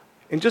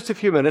In just a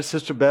few minutes,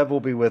 Sister Bev will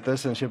be with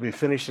us, and she'll be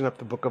finishing up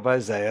the book of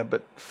Isaiah.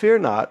 But fear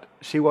not,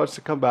 she wants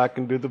to come back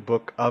and do the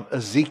book of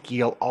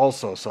Ezekiel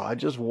also. So I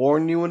just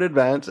warn you in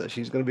advance that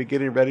she's going to be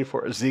getting ready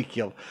for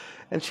Ezekiel.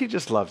 And she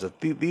just loves it.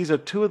 These are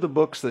two of the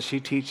books that she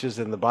teaches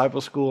in the Bible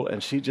school,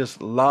 and she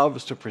just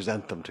loves to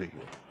present them to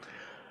you.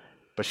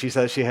 But she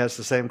says she has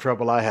the same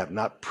trouble I have,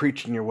 not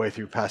preaching your way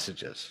through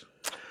passages.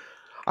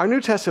 Our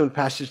New Testament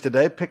passage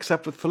today picks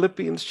up with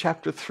Philippians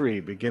chapter 3,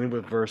 beginning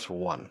with verse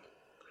 1.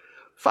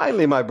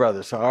 Finally, my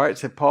brothers, all right,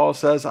 so Paul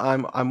says,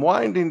 I'm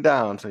winding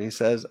down. So he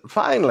says,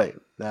 finally.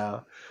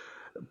 Now,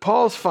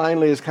 Paul's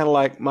finally is kind of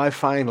like my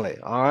finally,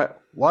 all right?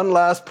 One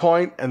last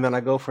point, and then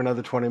I go for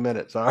another 20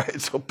 minutes, all right?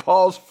 So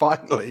Paul's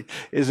finally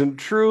is in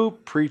true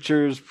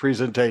preacher's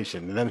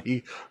presentation, and then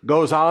he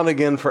goes on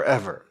again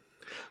forever.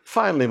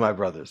 Finally, my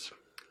brothers,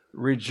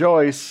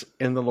 rejoice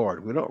in the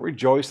Lord. We don't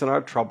rejoice in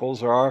our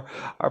troubles or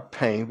our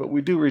pain, but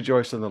we do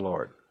rejoice in the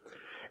Lord.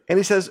 And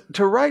he says,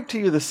 to write to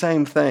you the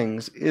same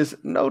things is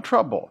no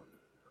trouble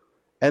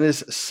and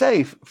is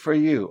safe for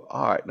you.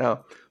 All right,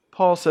 now,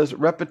 Paul says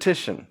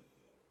repetition.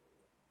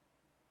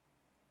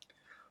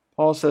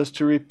 Paul says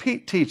to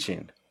repeat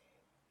teaching.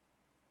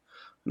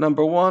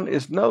 Number one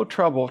is no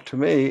trouble to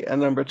me, and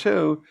number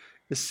two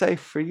is safe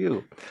for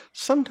you.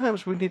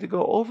 Sometimes we need to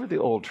go over the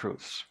old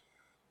truths.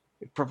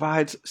 It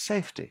provides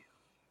safety.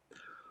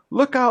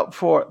 Look out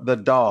for the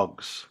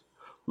dogs.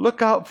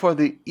 Look out for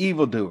the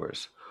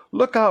evildoers.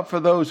 Look out for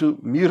those who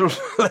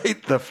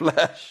mutilate the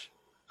flesh.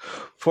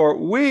 For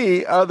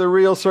we are the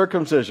real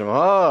circumcision.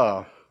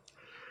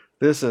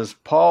 This is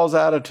Paul's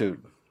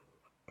attitude.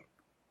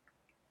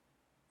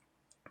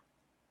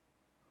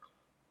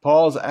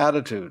 Paul's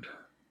attitude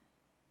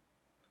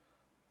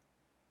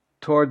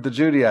toward the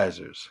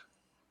Judaizers.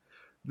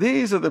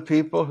 These are the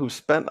people who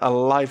spent a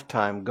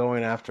lifetime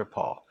going after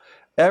Paul.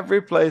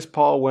 Every place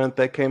Paul went,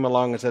 they came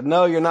along and said,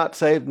 no, you're not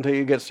saved until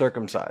you get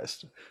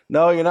circumcised.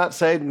 No, you're not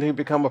saved until you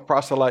become a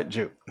proselyte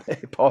Jew.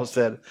 Paul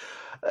said,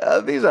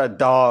 these are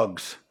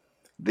dogs.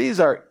 These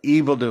are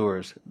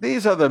evildoers.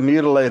 These are the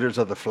mutilators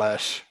of the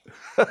flesh.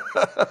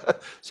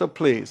 So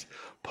please,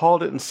 Paul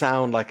didn't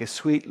sound like a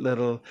sweet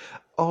little,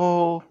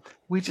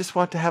 we just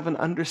want to have an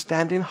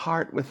understanding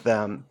heart with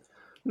them.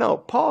 No,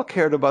 Paul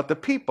cared about the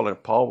people,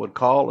 and Paul would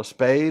call a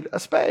spade a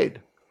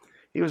spade.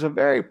 He was a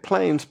very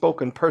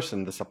plain-spoken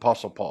person, this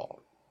Apostle Paul.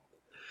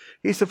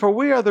 He said, for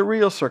we are the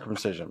real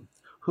circumcision,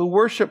 who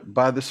worship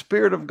by the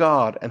Spirit of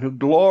God and who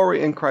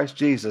glory in Christ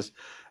Jesus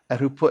and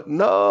who put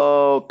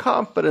no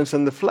confidence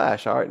in the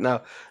flesh. All right,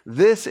 now,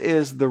 this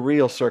is the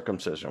real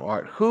circumcision. All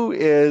right, who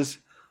is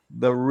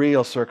the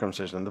real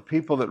circumcision? The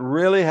people that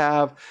really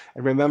have,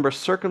 and remember,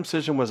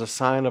 circumcision was a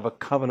sign of a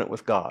covenant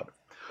with God.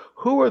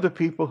 Who are the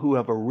people who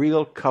have a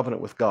real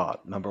covenant with God?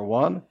 Number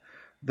one,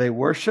 they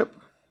worship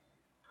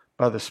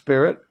by the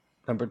Spirit.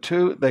 Number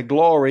two, they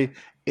glory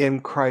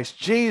in Christ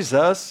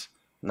Jesus,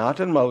 not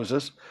in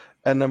Moses.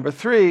 And number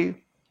three,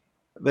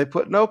 they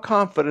put no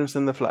confidence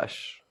in the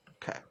flesh.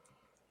 Okay.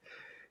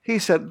 He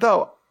said,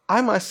 though I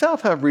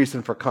myself have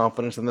reason for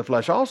confidence in the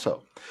flesh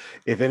also.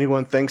 If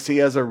anyone thinks he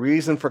has a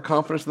reason for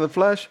confidence in the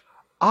flesh,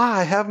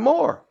 I have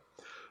more.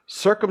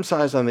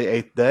 Circumcised on the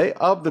 8th day,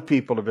 of the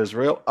people of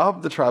Israel,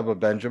 of the tribe of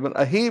Benjamin,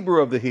 a Hebrew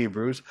of the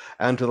Hebrews,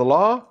 and to the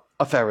law,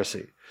 a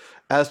Pharisee.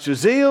 As to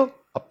zeal,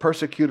 a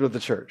persecutor of the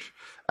church.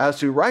 As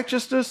to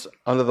righteousness,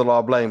 under the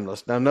law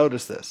blameless. Now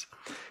notice this.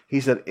 He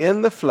said,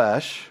 in the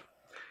flesh,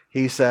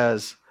 he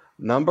says,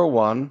 number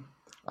one,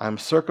 I'm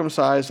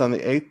circumcised on the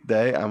 8th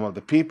day. I'm of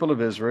the people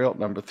of Israel.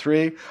 Number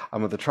three,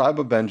 I'm of the tribe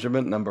of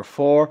Benjamin. Number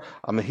four,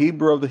 I'm a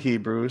Hebrew of the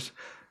Hebrews.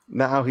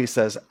 Now he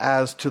says,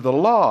 as to the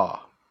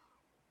law,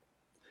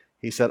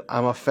 he said,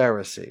 I'm a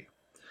Pharisee.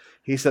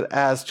 He said,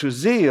 as to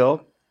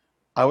zeal,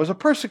 I was a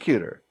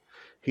persecutor.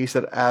 He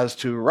said, as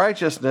to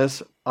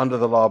righteousness, under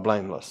the law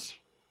blameless.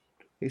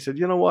 He said,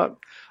 you know what?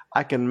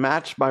 I can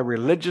match my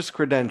religious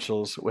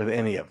credentials with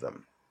any of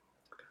them.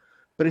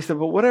 But he said,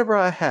 but whatever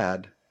I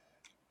had,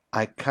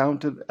 I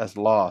counted as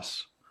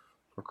loss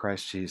for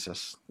Christ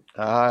Jesus.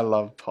 I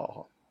love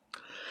Paul.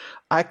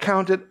 I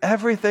counted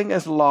everything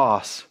as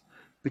loss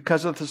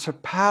because of the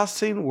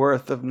surpassing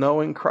worth of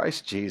knowing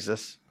Christ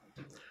Jesus,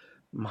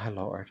 my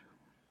Lord.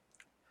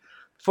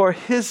 For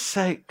his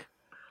sake,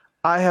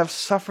 I have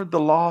suffered the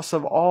loss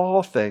of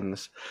all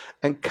things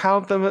and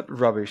count them as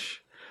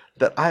rubbish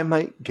that I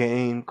might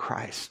gain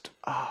Christ.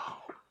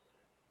 Oh,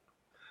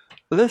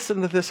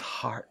 listen to this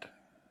heart.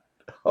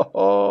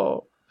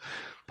 Oh,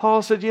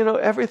 Paul said, you know,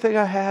 everything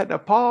I had. Now,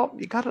 Paul,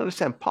 you got to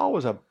understand, Paul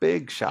was a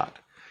big shot.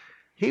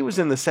 He was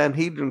in the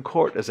Sanhedrin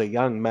court as a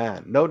young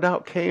man. No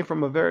doubt came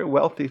from a very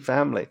wealthy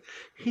family.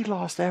 He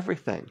lost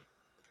everything.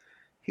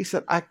 He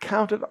said, I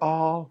count it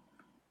all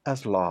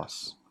as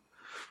loss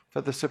for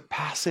the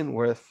surpassing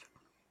worth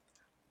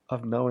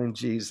of knowing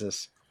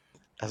Jesus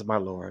as my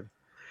Lord.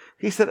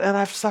 He said, and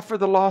I've suffered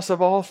the loss of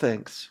all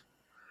things,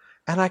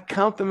 and I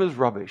count them as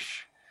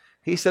rubbish.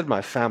 He said,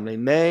 my family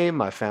name,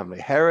 my family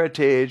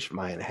heritage,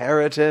 my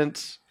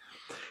inheritance.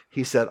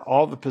 He said,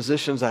 all the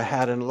positions I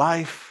had in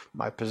life,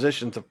 my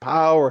positions of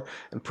power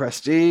and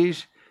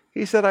prestige.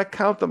 He said, I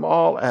count them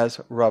all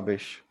as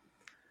rubbish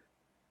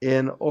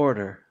in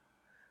order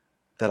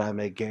that I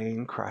may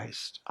gain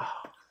Christ.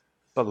 Oh,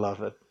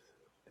 beloved,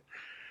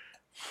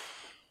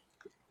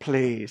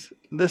 please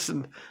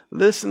listen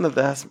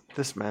to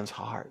this man's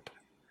heart.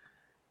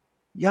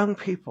 Young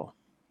people,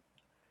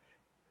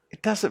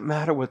 it doesn't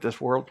matter what this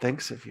world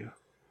thinks of you.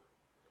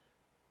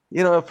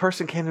 You know, a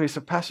person came to me and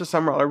said, Pastor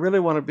Summerall, I really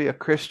want to be a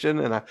Christian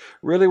and I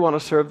really want to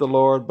serve the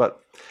Lord,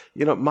 but,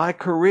 you know, my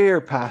career,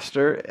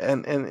 Pastor,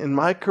 and in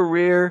my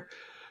career,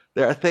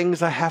 there are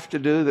things I have to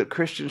do that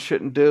Christians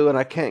shouldn't do, and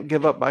I can't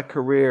give up my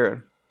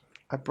career.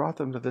 I brought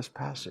them to this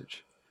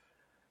passage.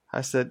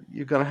 I said,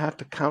 you're going to have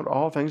to count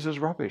all things as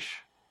rubbish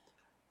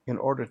in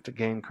order to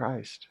gain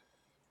Christ.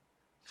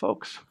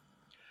 Folks,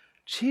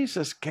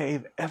 Jesus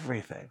gave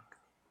everything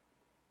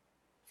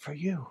for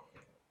you.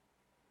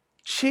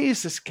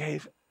 Jesus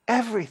gave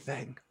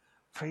everything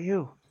for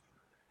you.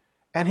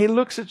 And he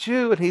looks at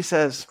you and he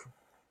says,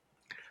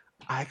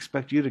 I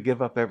expect you to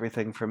give up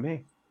everything for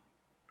me.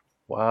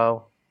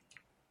 Wow.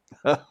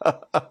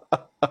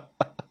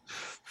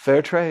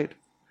 Fair trade.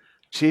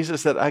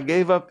 Jesus said, I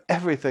gave up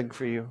everything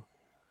for you.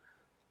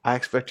 I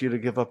expect you to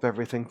give up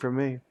everything for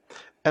me.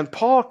 And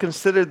Paul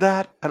considered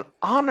that an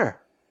honor.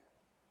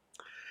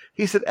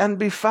 He said, and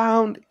be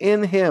found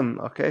in him.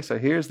 Okay, so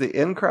here's the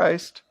in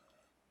Christ.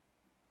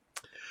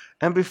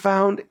 And be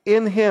found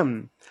in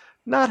him,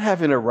 not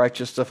having a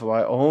righteousness of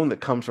my own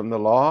that comes from the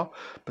law,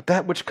 but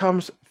that which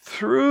comes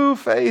through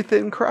faith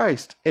in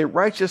Christ, a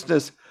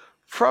righteousness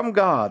from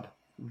God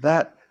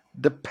that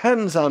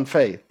depends on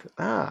faith.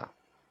 Now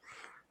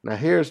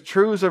here's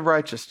truths of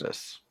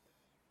righteousness.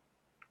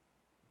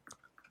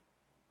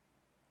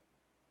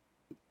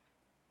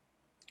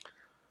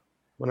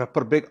 When I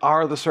put a big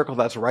R in the circle,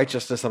 that's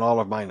righteousness in all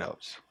of my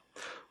notes.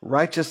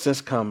 Righteousness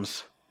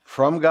comes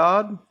from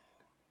God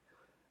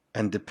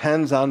and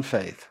depends on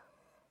faith.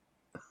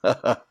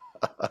 I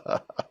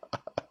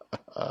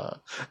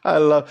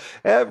love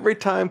every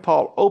time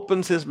Paul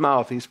opens his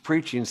mouth, he's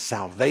preaching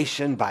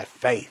salvation by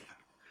faith.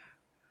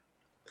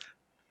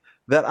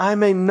 That I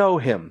may know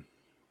him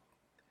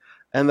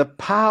and the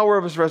power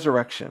of his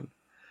resurrection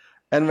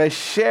and may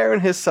share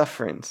in his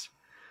sufferings,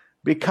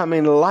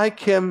 becoming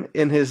like him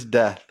in his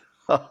death.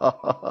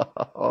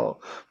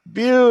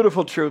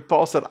 Beautiful truth.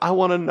 Paul said, I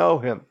want to know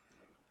him.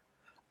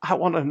 I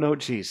want to know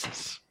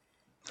Jesus.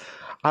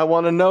 I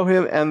want to know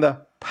him and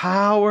the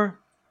power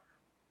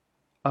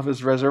of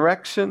his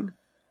resurrection,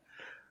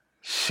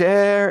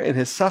 share in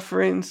his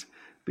sufferings,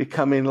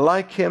 becoming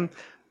like him.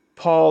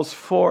 Paul's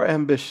 4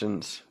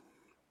 ambitions.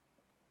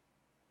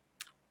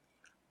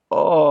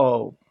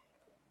 Oh,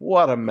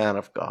 what a man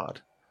of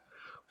God.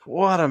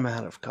 What a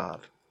man of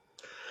God.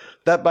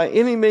 That by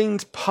any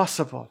means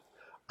possible,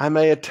 I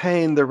may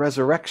attain the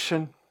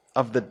resurrection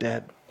of the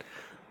dead.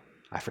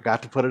 I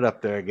forgot to put it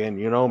up there again.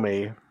 You know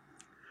me.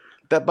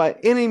 That by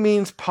any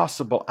means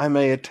possible, I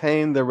may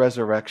attain the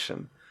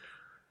resurrection.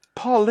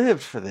 Paul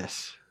lived for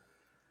this.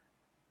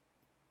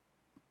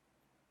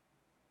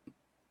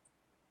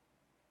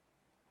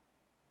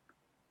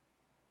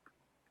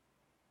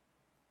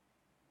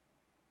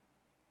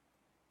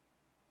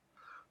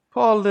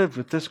 Paul lived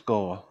with this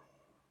goal,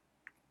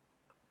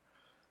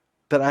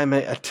 that I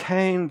may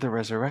attain the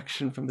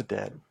resurrection from the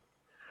dead.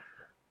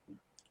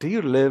 Do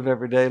you live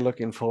every day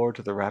looking forward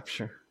to the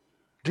rapture?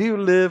 Do you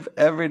live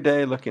every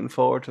day looking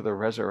forward to the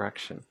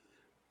resurrection,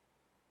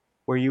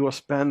 where you will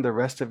spend the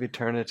rest of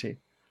eternity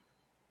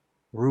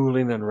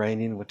ruling and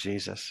reigning with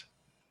Jesus?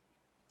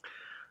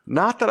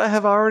 Not that I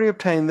have already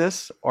obtained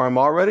this, or I'm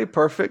already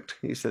perfect.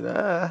 He said,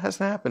 that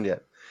hasn't happened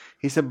yet.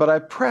 He said, but I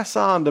press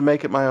on to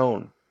make it my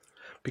own,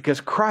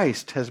 because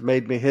Christ has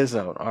made me his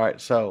own. All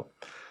right, so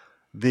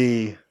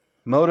the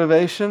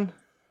motivation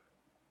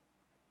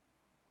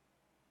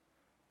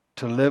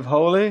to live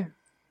holy,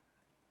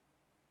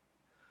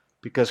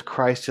 because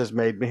Christ has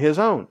made me his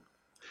own.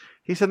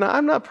 He said, now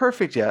I'm not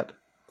perfect yet,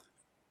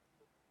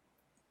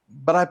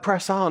 but I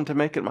press on to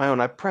make it my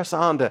own. I press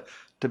on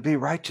to be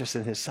righteous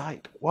in his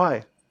sight.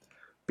 Why?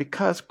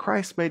 Because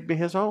Christ made me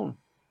his own.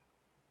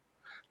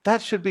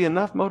 That should be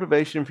enough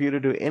motivation for you to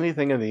do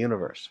anything in the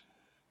universe.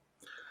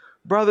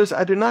 Brothers,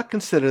 I do not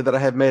consider that I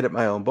have made it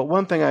my own, but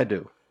one thing I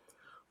do.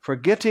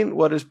 Forgetting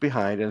what is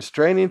behind and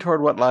straining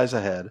toward what lies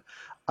ahead,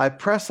 I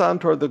press on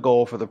toward the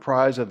goal for the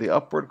prize of the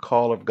upward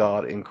call of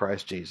God in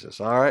Christ Jesus.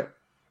 All right?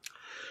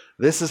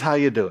 This is how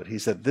you do it. He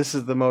said, this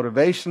is the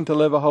motivation to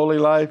live a holy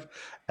life,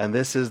 and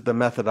this is the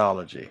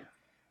methodology.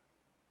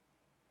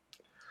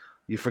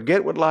 You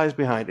forget what lies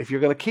behind. If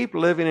you're going to keep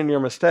living in your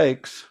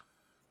mistakes,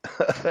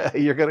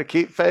 you're going to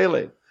keep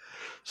failing.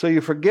 So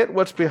you forget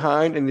what's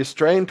behind, and you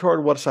strain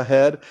toward what's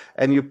ahead,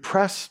 and you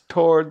press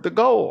toward the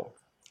goal.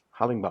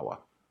 Halimbawa.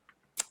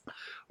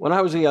 When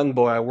I was a young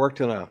boy, I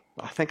worked I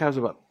think I was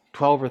about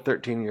 12 or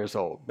 13 years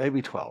old,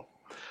 maybe 12.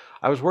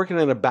 I was working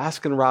in a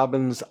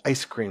Baskin-Robbins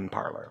ice cream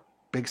parlor.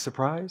 Big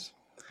surprise.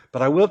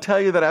 But I will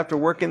tell you that after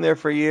working there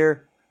for a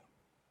year,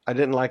 I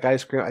didn't like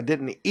ice cream. I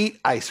didn't eat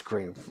ice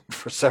cream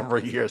for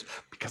several years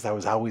because I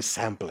was always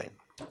sampling.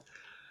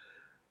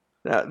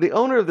 Now, the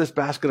owner of this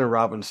Baskin and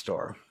Robbins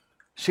store,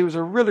 she was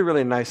a really,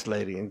 really nice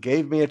lady and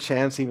gave me a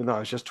chance even though I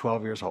was just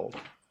 12 years old.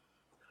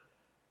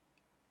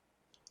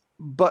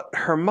 But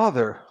her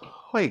mother,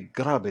 hoy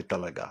grabe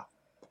talaga,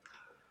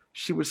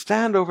 she would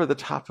stand over the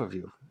top of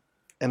you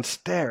and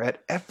stare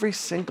at every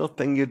single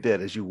thing you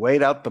did. As you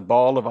weighed out the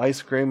ball of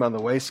ice cream on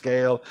the weigh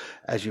scale,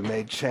 as you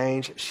made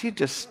change, she'd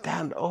just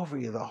stand over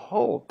you the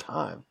whole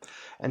time.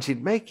 And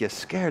she'd make you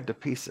scared to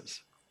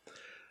pieces.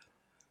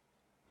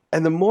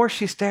 And the more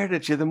she stared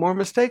at you, the more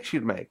mistakes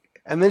you'd make.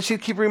 And then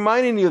she'd keep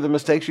reminding you of the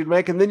mistakes you'd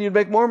make, and then you'd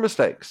make more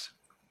mistakes.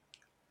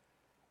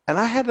 And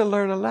I had to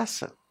learn a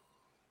lesson.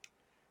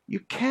 You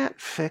can't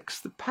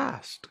fix the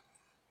past.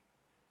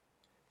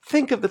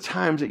 Think of the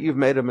times that you've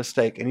made a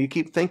mistake, and you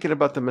keep thinking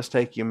about the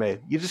mistake you made.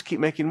 You just keep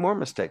making more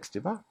mistakes,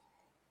 diba?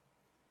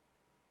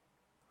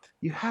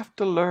 You have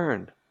to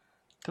learn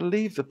to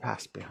leave the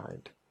past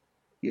behind.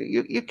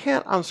 You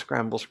can't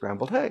unscramble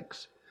scrambled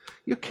eggs.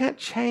 You can't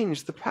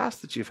change the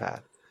past that you've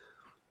had.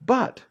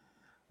 But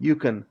you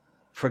can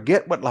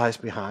forget what lies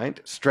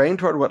behind, strain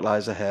toward what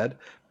lies ahead,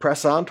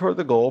 press on toward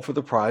the goal for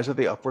the prize of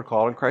the upward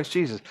call in Christ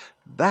Jesus.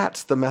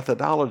 That's the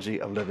methodology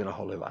of living a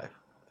holy life.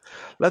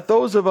 Let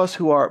those of us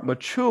who are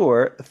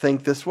mature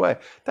think this way.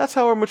 That's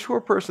how a mature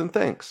person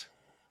thinks.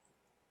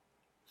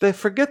 They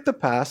forget the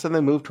past and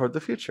they move toward the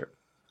future.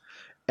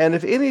 And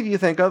if any of you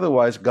think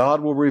otherwise,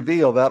 God will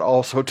reveal that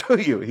also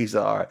to you. He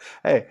said, all right,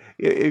 hey,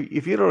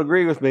 if you don't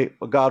agree with me,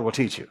 well, God will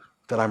teach you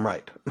that I'm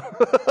right.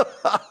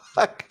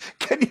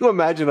 Can you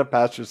imagine a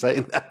pastor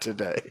saying that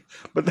today?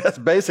 But that's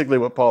basically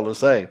what Paul is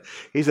saying.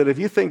 He said, if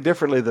you think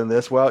differently than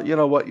this, well, you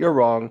know what? You're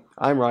wrong.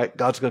 I'm right.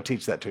 God's going to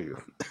teach that to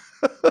you.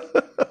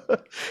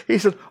 He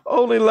said,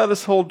 only let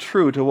us hold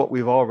true to what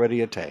we've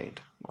already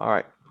attained. All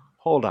right,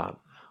 hold on.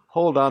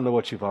 Hold on to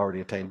what you've already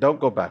attained. Don't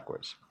go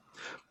backwards.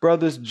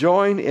 Brothers,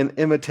 join in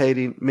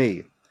imitating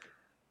me.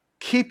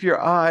 Keep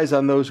your eyes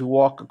on those who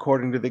walk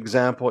according to the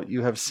example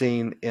you have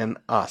seen in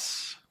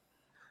us.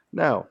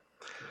 Now,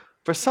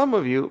 for some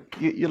of you,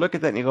 you look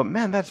at that and you go,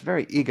 man, that's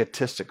very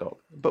egotistical.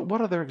 But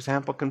what other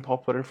example can Paul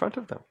put in front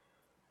of them?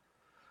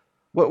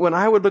 When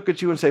I would look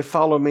at you and say,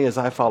 follow me as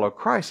I follow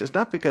Christ, it's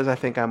not because I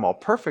think I'm all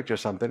perfect or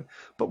something,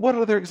 but what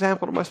other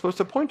example am I supposed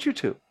to point you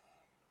to?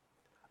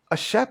 A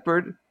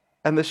shepherd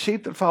and the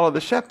sheep that follow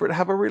the shepherd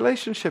have a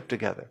relationship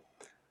together.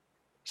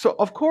 So,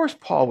 of course,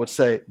 Paul would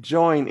say,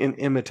 join in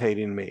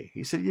imitating me.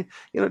 He said,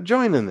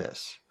 join in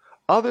this.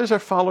 Others are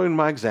following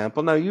my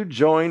example. Now you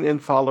join in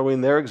following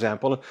their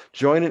example,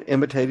 join in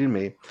imitating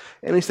me.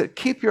 And he said,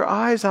 keep your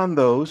eyes on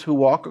those who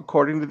walk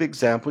according to the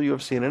example you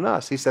have seen in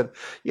us. He said,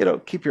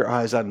 keep your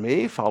eyes on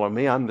me, follow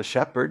me. I'm the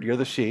shepherd, you're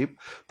the sheep.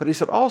 But he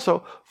said,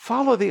 also,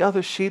 follow the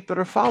other sheep that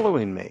are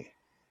following me.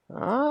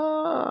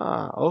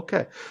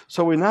 Okay.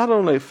 So we not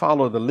only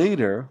follow the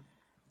leader,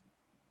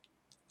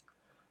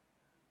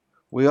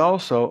 we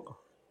also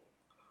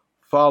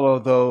follow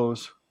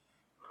those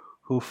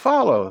who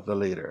follow the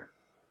leader.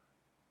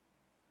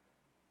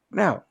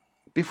 Now,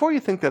 before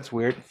you think that's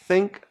weird,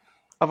 think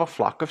of a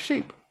flock of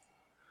sheep.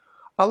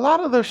 A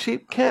lot of those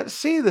sheep can't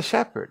see the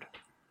shepherd,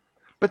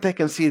 but they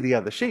can see the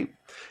other sheep.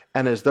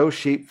 And as those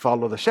sheep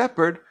follow the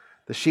shepherd,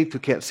 the sheep who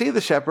can't see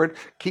the shepherd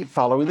keep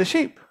following the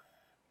sheep.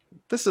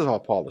 This is all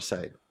Paul is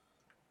saying.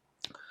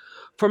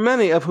 For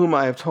many of whom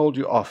I have told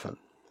you often,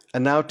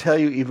 and now tell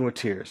you even with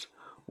tears,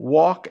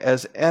 walk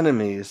as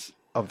enemies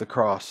of the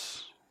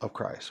cross of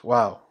Christ.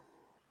 Wow.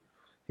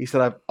 He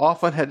said, I've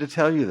often had to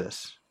tell you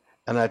this.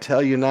 And I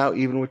tell you now,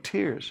 even with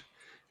tears.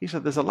 He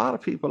said, there's a lot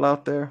of people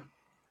out there,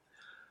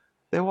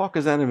 they walk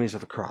as enemies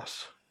of the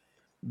cross.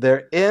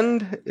 Their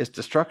end is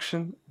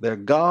destruction. Their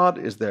God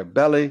is their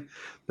belly.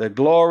 Their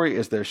glory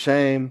is their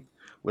shame,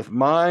 with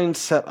minds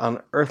set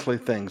on earthly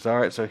things. All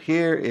right, so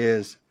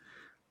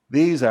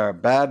these are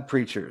bad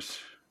preachers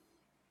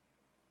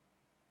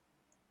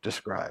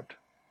described.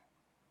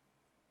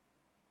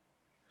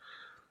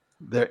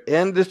 Their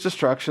end is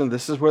destruction.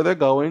 This is where they're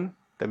going.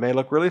 They may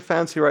look really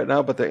fancy right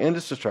now, but their end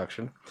is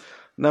destruction.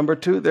 Number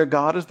 2, their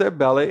God is their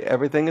belly.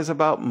 Everything is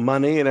about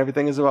money and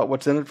everything is about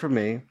what's in it for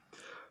me.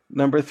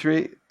 Number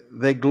 3,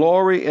 they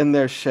glory in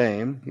their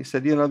shame. He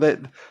said,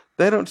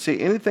 they don't see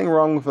anything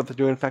wrong with what they're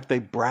doing. In fact, they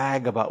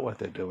brag about what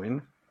they're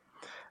doing.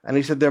 And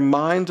he said, their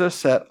minds are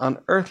set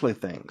on earthly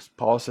things.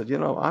 Paul said,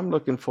 I'm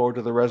looking forward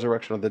to the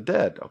resurrection of the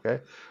dead.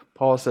 Okay.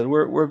 Paul said,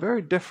 we're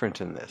very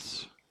different in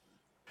this.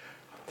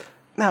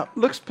 Now,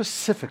 look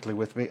specifically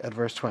with me at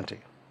verse 20.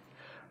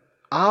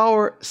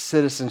 Our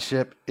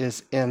citizenship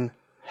is in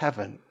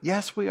heaven.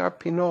 Yes, we are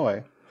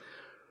Pinoi,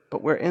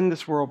 but we're in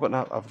this world, but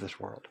not of this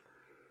world.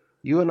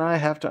 You and I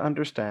have to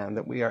understand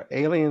that we are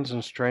aliens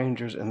and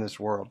strangers in this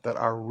world, that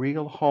our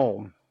real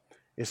home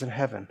is in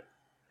heaven.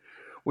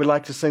 We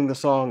like to sing the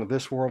song,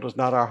 this world is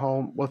not our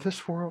home. Well,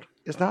 this world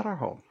is not our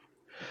home.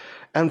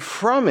 And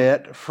from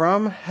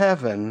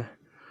heaven,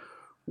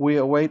 we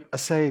await a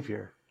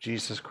Savior,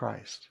 Jesus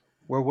Christ.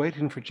 We're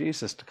waiting for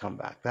Jesus to come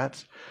back.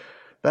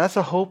 That's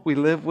a hope we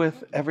live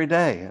with every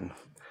day. And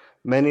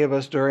many of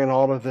us during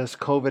all of this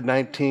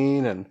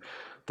COVID-19 and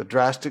the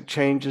drastic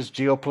changes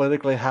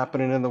geopolitically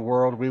happening in the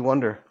world, we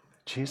wonder,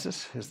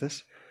 Jesus, is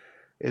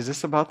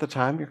this about the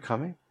time you're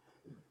coming?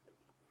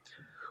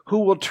 Who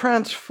will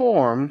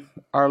transform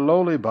our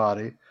lowly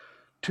body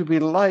to be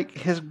like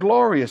his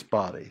glorious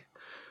body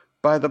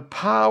by the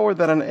power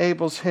that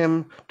enables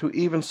him to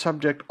even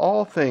subject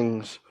all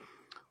things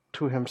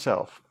to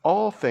himself.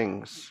 All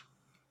things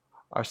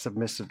are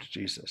submissive to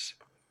Jesus.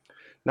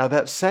 Now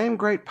that same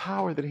great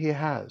power that he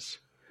has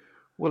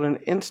will in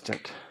an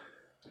instant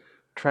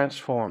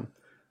transform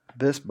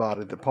this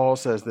body that Paul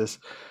says, this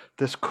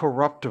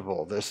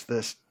corruptible,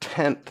 this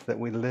tent that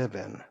we live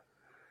in,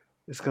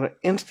 is going to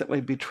instantly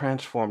be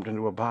transformed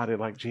into a body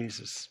like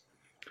Jesus.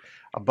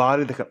 A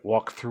body that can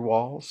walk through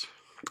walls,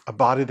 a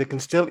body that can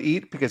still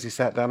eat because he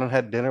sat down and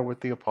had dinner with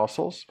the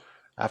apostles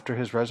after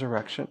his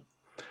resurrection,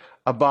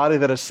 a body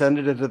that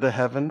ascended into the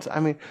heavens.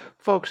 I mean,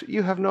 folks,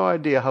 you have no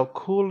idea how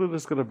cool it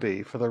is going to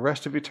be for the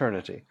rest of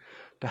eternity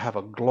to have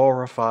a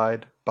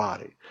glorified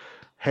body.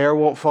 Hair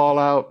won't fall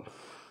out.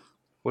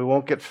 We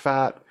won't get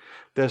fat.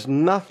 There's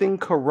nothing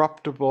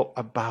corruptible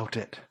about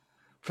it.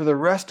 For the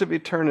rest of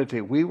eternity,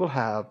 we will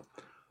have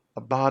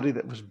a body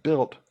that was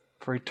built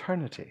for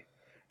eternity.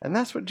 And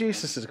that's what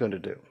Jesus is going to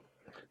do.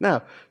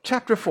 Now,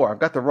 chapter 4, I've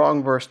got the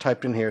wrong verse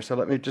typed in here, so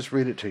let me just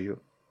read it to you.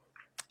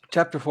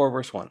 Chapter 4,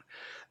 verse 1.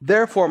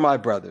 Therefore, my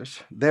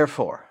brothers,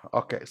 therefore,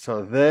 okay,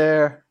 so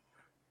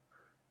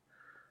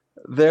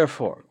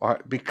therefore, all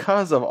right,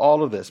 because of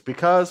all of this,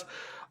 because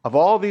of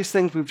all these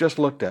things we've just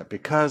looked at,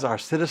 because our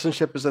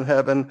citizenship is in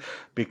heaven,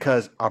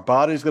 because our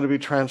body is going to be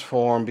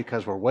transformed,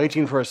 because we're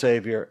waiting for a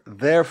Savior,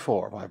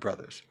 therefore, my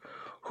brothers,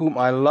 whom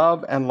I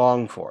love and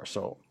long for.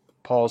 So,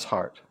 Paul's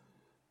heart.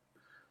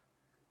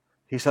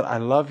 He said, I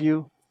love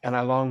you and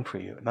I long for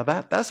you. Now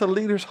that's a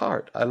leader's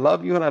heart. I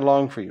love you and I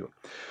long for you.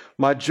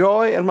 My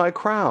joy and my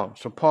crown.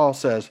 So Paul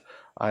says,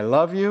 I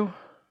love you.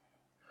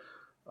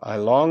 I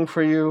long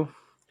for you.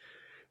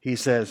 He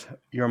says,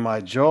 you're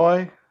my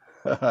joy.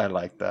 I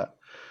like that.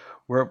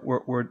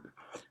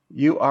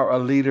 You are a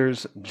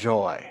leader's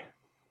joy.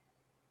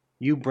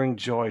 You bring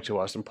joy to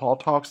us. And Paul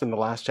talks in the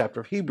last chapter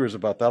of Hebrews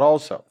about that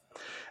also.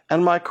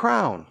 And my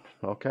crown,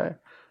 okay?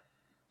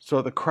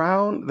 So the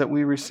crown that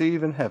we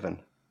receive in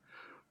heaven,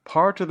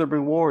 part of the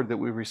reward that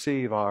we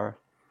receive are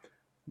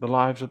the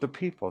lives of the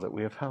people that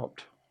we have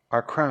helped,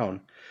 our crown.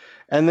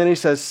 And then he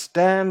says,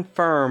 stand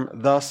firm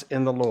thus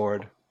in the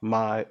Lord,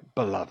 my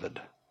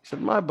beloved. He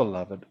said, my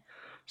beloved,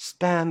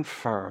 stand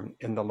firm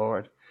in the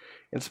Lord.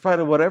 In spite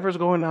of whatever's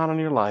going on in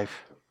your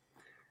life,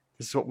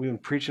 this is what we've been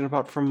preaching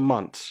about for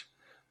months.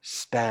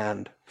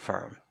 Stand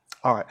firm.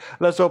 All right,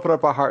 let's open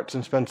up our hearts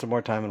and spend some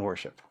more time in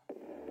worship.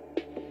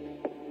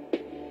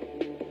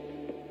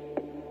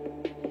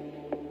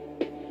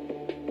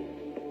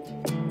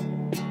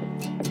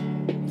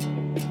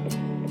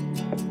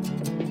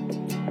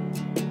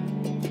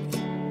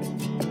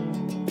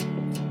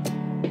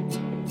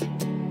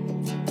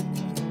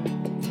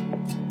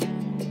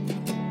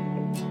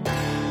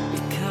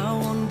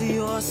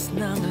 Diyos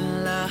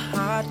ng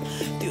lahat,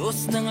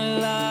 Diyos ng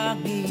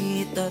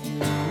langit at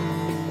lupa.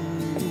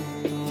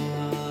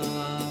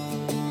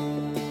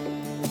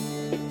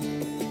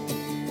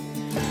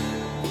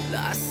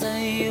 Mula sa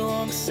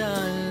iyong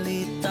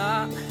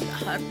salita,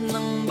 lahat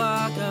ng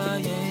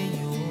bagay ay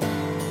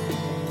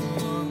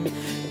iyong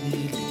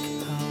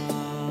nilikha.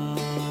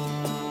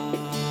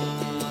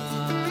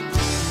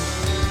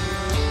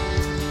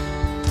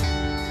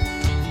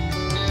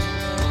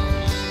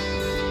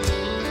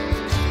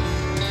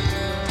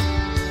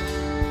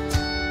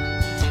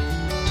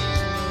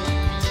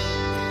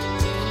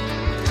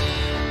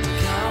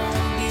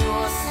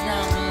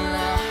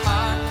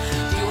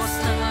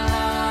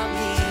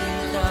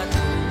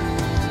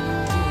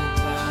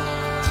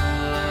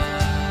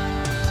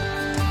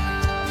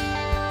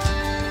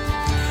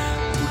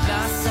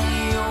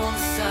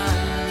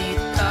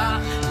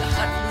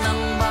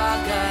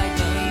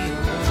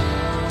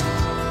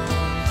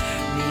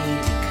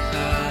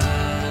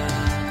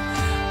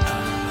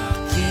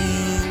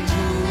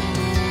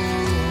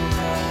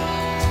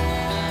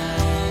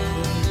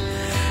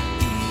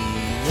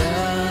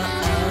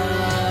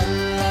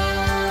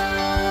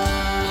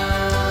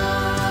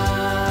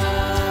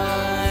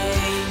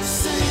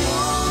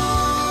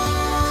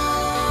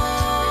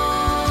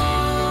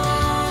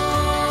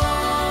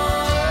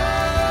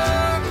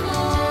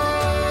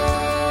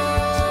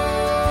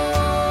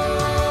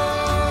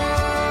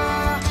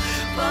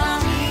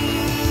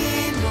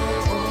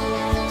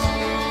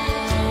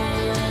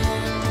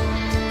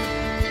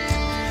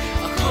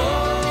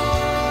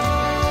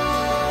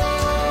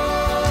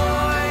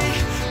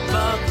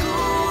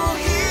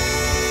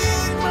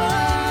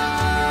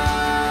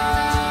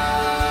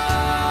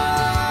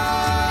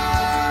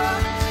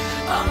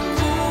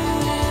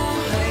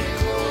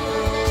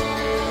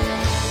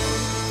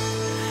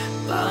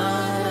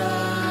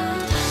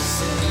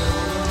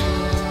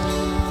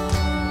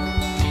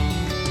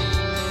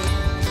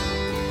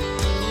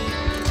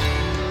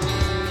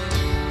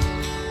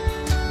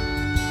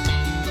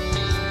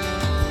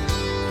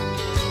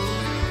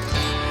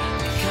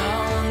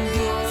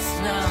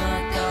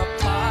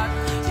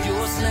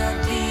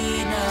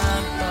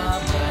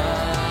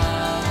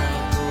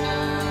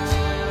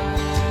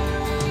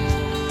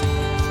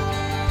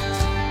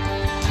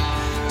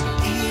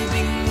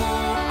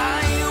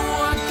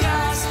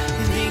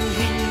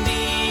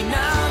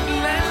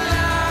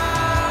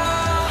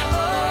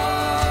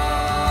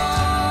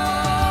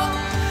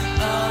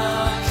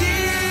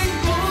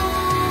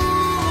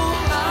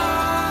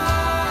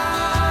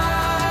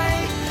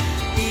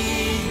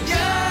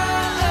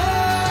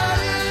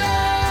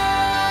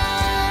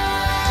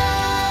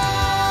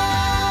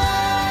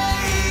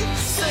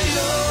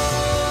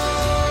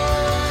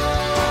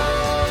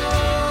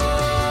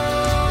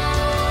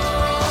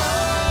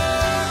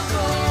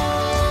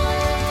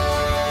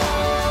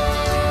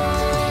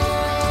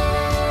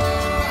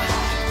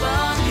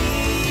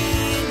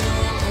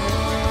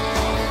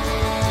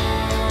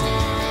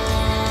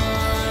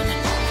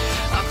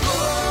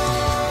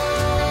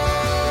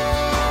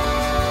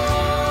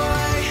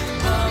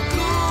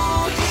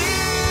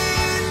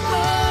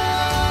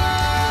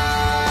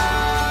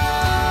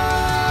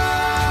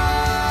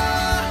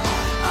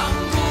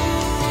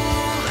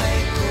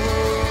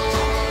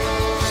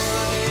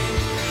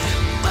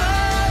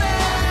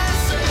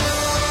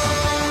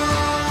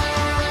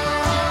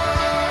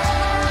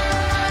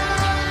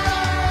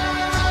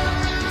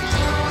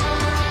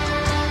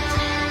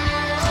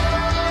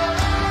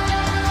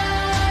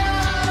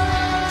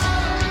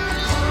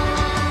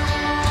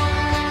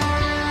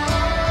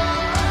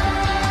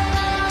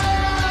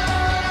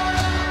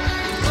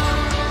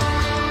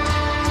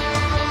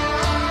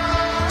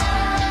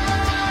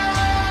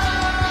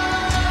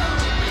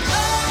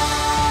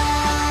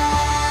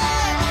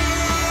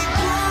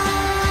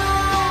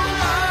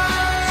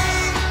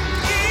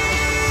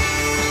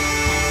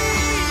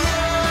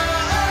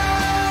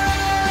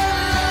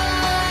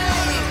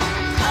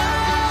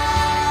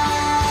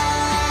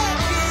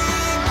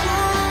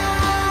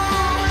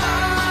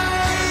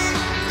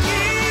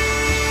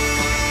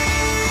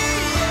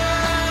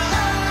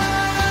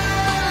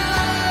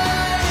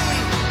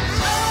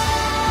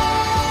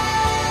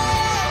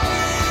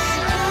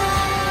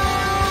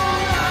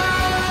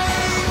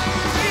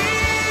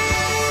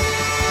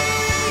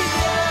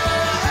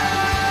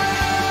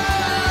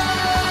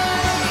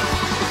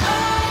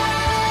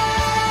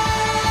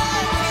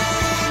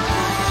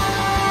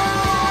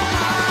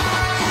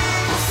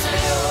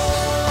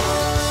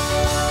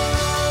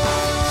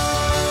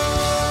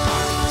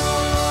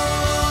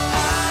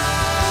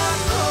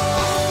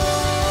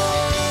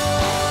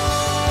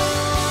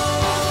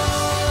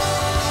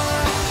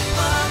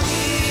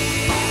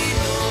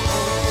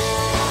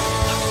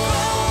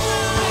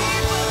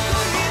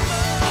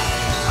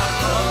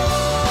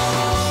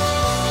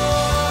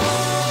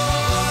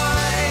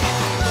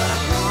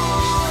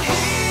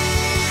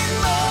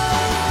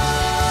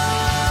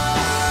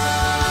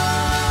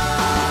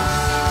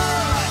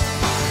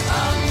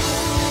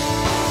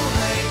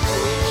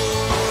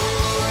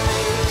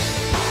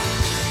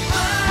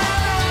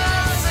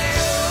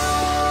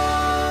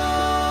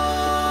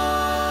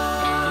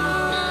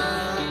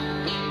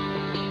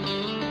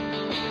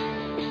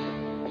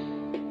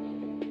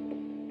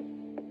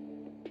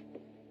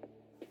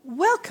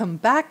 welcome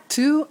back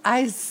to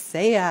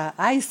Isaiah.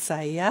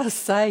 Isaiah.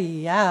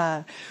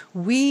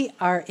 We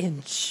are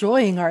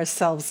enjoying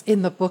ourselves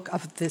in the book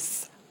of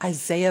this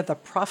Isaiah the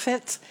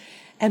prophet,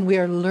 and we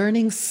are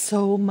learning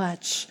so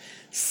much.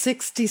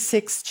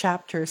 66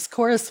 chapters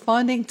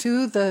corresponding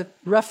to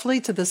roughly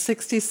the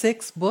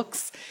 66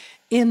 books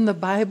in the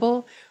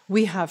Bible.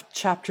 We have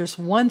chapters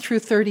 1 through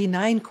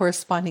 39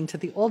 corresponding to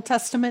the Old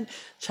Testament,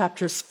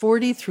 chapters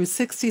 40 through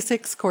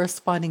 66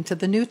 corresponding to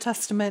the New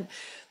Testament.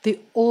 The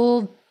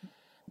old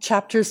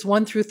chapters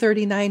 1 through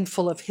 39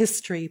 full of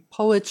history,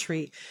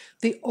 poetry,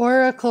 the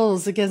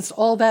oracles against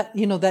all that,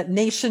 that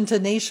nation to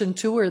nation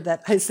tour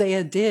that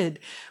Isaiah did,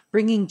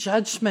 bringing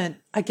judgment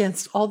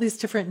against all these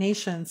different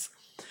nations.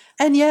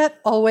 And yet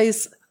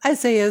always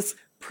Isaiah's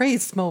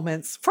praise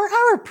moments. For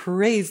our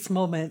praise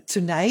moment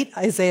tonight,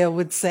 Isaiah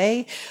would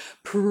say,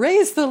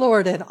 praise the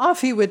Lord, and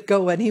off he would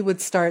go and he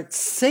would start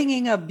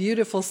singing a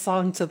beautiful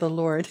song to the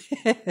Lord.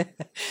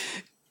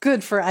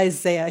 Good for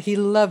Isaiah. He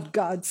loved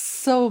God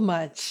so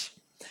much.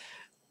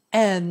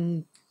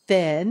 And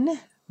then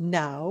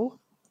now,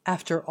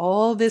 after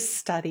all this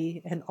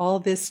study and all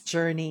this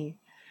journey,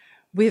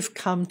 we've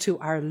come to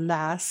our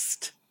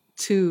last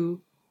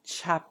 2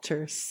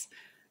 chapters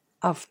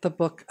of the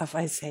book of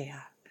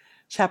Isaiah,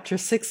 chapter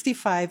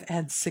 65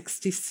 and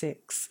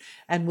 66.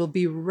 And we'll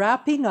be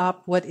wrapping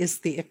up what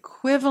is the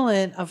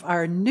equivalent of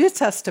our New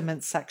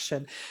Testament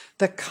section,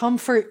 the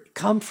comfort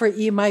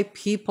ye my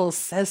people,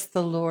 says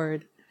the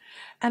Lord.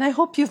 And I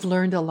hope you've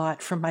learned a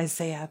lot from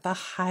Isaiah, the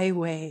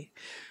highway,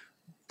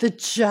 the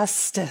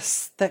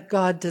justice that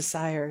God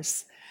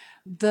desires,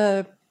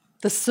 the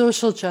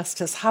social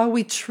justice, how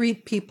we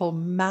treat people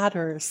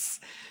matters,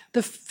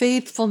 the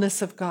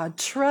faithfulness of God,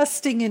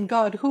 trusting in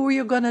God. Who are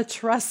you going to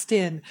trust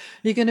in?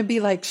 You're going to be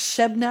like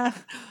Shebna,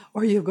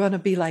 or you're going to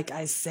be like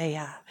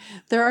Isaiah.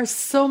 There are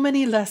so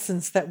many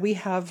lessons that we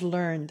have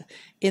learned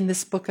in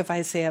this book of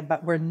Isaiah,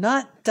 but we're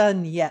not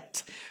done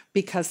yet,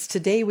 because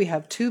today we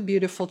have 2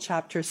 beautiful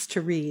chapters to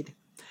read.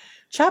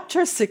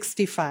 Chapter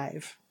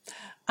 65.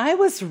 I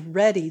was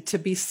ready to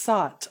be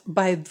sought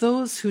by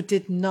those who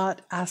did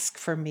not ask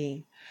for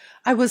me.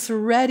 I was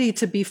ready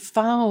to be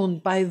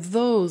found by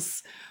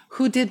those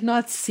who did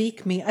not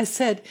seek me. I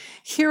said,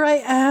 here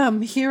I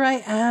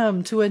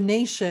am to a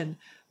nation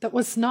that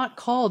was not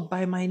called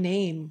by my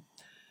name.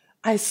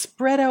 I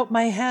spread out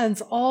my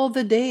hands all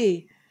the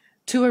day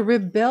to a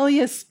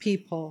rebellious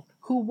people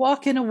who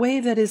walk in a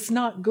way that is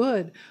not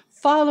good,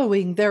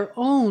 following their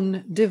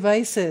own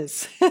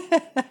devices.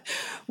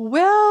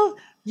 Well,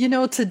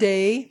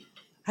 today,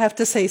 I have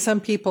to say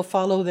some people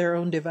follow their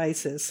own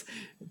devices.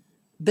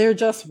 They're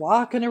just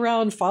walking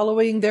around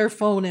following their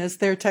phone as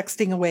they're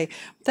texting away.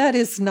 That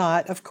is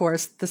not, of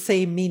course, the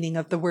same meaning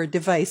of the word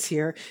device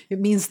here. It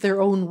means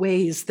their own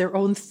ways, their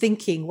own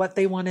thinking, what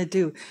they want to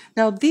do.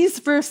 Now, these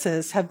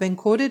verses have been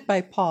quoted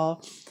by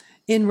Paul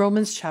in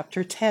Romans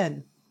chapter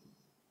 10.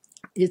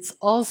 It's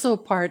also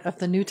part of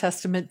the New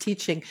Testament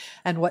teaching.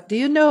 And what do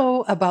you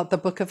know about the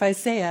book of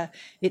Isaiah?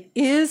 It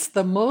is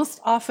the most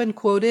often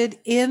quoted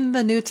in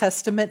the New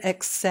Testament,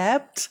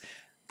 except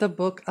the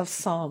book of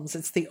Psalms.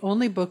 It's the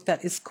only book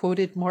that is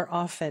quoted more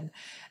often.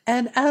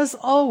 And as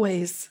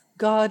always,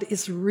 God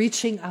is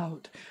reaching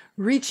out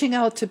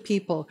to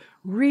people,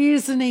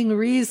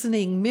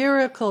 reasoning,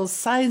 miracles,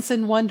 signs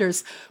and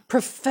wonders,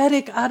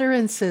 prophetic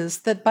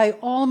utterances that by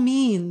all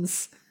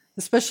means,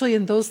 especially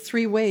in those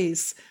 3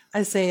 ways,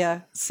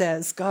 Isaiah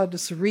says God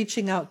is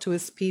reaching out to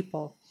his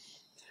people.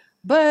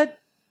 But,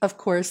 of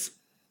course,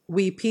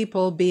 we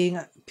people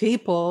being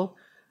people,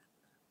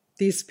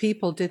 these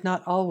people did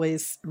not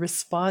always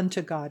respond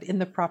to God in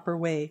the proper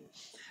way.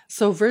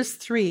 So verse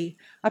 3,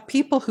 a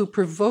people who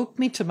provoke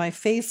me to my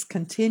face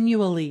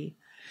continually,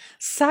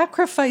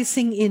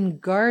 sacrificing in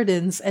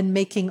gardens and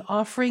making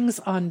offerings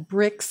on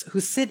bricks,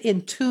 who sit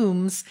in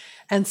tombs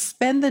and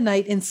spend the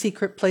night in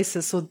secret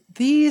places. So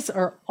these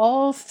are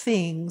all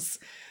things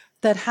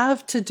that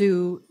have to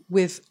do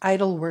with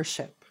idol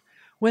worship.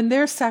 When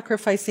they're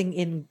sacrificing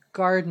in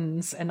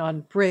gardens and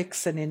on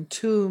bricks and in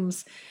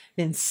tombs,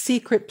 in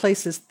secret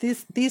places,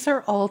 these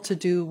are all to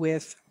do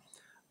with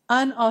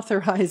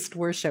unauthorized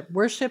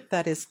worship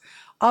that is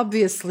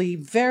obviously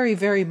very,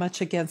 very much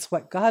against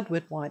what God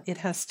would want. It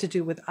has to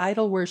do with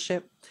idol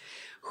worship,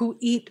 who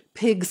eat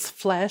pig's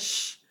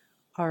flesh.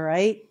 All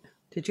right.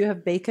 Did you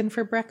have bacon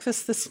for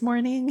breakfast this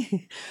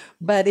morning?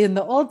 But in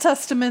the Old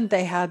Testament,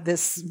 they had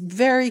this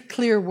very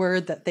clear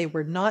word that they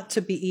were not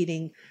to be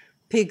eating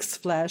pig's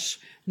flesh.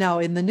 Now,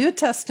 in the New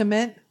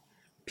Testament,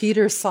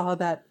 Peter saw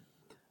that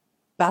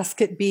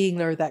basket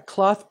being, or that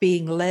cloth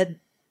being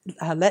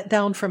let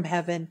down from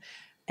heaven,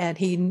 and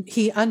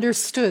he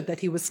understood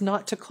that he was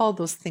not to call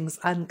those things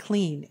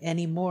unclean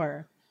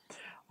anymore.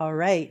 All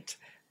right.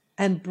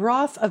 And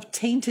broth of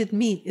tainted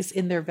meat is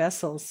in their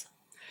vessels,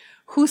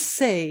 who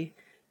say,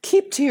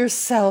 keep to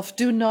yourself,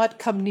 do not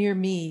come near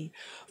me,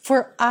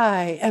 for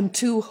I am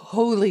too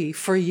holy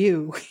for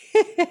you.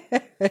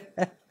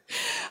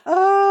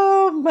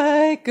 Oh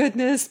my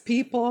goodness,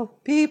 people,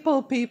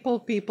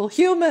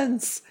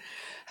 humans.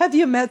 Have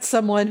you met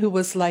someone who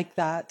was like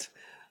that?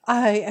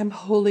 I am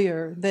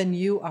holier than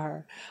you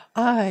are.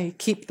 I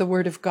keep the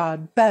word of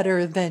God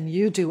better than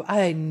you do.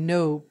 I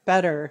know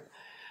better.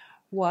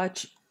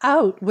 Watch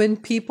out when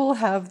people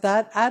have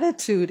that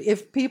attitude.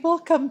 If people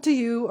come to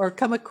you or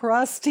come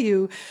across to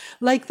you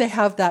like they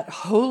have that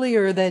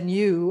holier than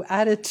you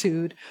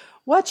attitude,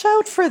 watch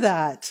out for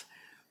that,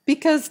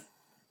 because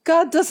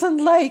God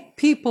doesn't like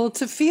people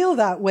to feel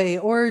that way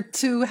or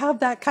to have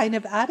that kind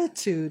of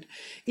attitude.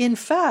 In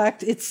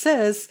fact, it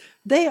says,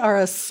 they are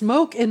a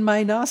smoke in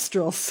my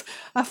nostrils,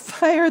 a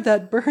fire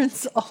that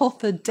burns all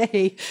the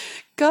day.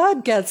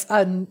 God gets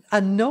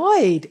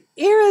annoyed,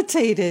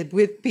 irritated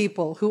with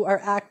people who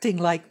are acting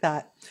like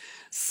that.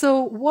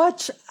 So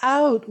watch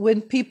out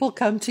when people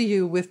come to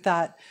you with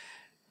that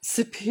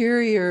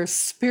superior,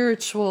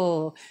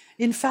 spiritual.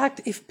 In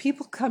fact, if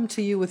people come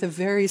to you with a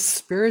very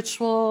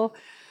spiritual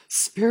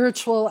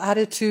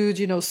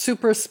attitude,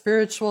 super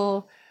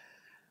spiritual,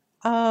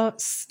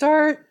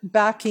 start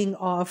backing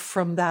off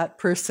from that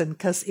person,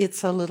 because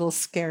it's a little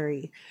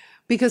scary.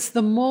 Because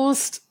the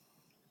most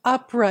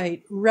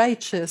upright,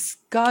 righteous,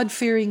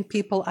 God-fearing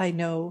people I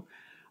know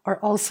are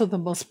also the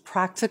most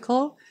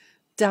practical,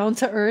 down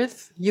to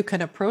earth. You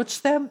can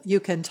approach them, you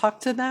can talk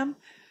to them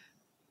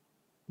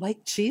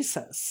like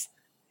Jesus.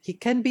 He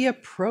can be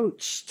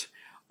approached.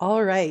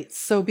 All right,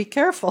 so be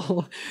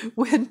careful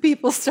when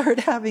people start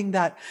having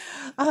that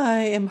I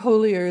am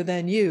holier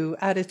than you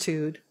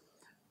attitude.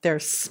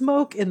 There's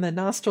smoke in the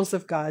nostrils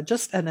of God,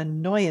 just an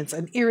annoyance,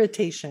 an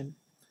irritation.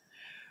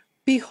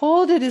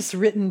 Behold, it is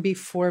written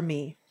before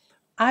me,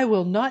 I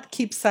will not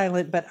keep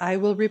silent, but I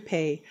will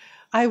repay.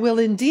 I will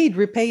indeed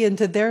repay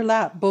into their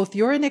lap both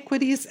your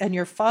iniquities and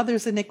your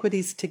father's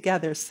iniquities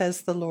together,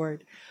 says the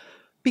Lord.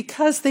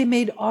 Because they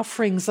made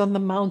offerings on the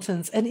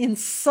mountains and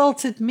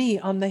insulted me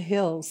on the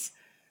hills.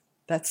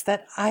 That's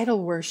that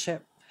idol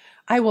worship.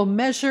 I will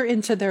measure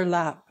into their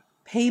lap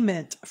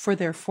payment for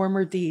their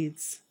former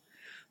deeds.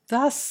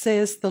 Thus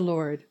says the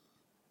Lord,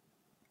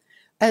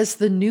 as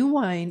the new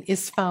wine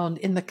is found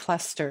in the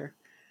cluster,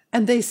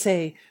 and they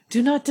say,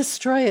 do not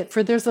destroy it,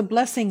 for there's a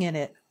blessing in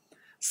it.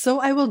 So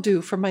I will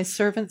do for my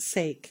servant's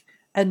sake,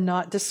 and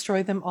not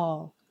destroy them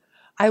all.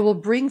 I will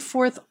bring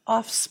forth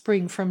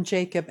offspring from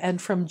Jacob,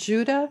 and from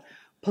Judah,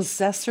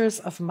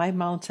 possessors of my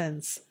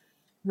mountains.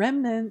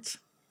 Remnant,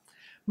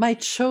 my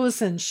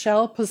chosen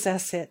shall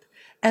possess it,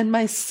 and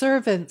my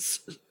servants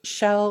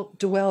shall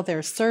dwell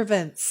there.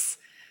 Servants,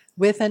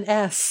 with an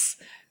S.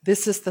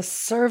 This is the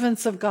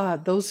servants of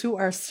God, those who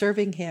are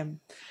serving him.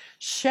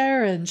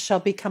 Sharon shall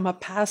become a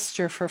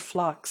pasture for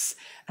flocks,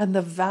 and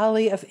the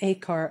valley of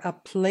Achor a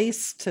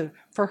place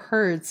for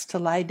herds to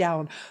lie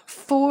down,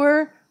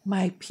 for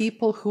my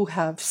people who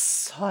have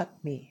sought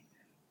me.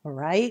 All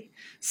right?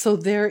 So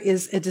there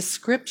is a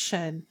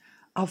description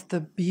of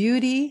the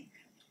beauty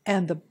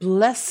and the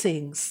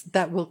blessings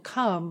that will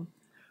come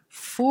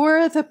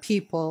for the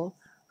people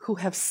who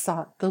have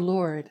sought the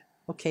Lord.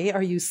 Okay,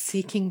 are you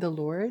seeking the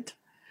Lord?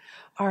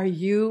 Are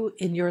you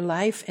in your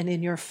life and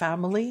in your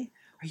family?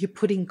 Are you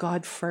putting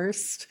God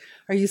first?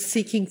 Are you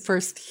seeking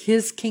first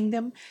his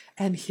kingdom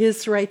and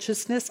his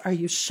righteousness? Are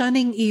you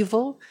shunning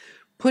evil,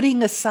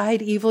 putting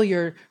aside evil?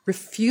 You're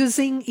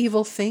refusing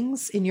evil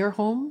things in your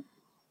home?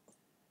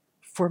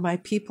 For my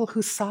people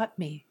who sought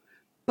me.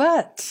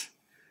 But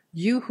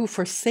you who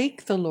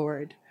forsake the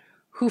Lord,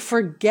 who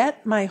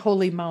forget my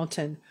holy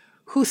mountain,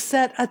 who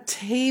set a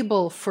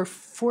table for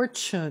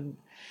fortune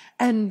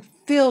and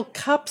fill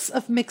cups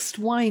of mixed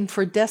wine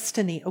for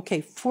destiny.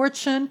 Okay,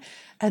 fortune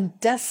and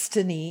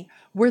destiny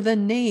were the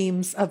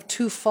names of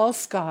two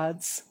false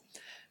gods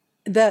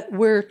that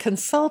were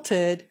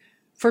consulted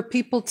for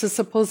people to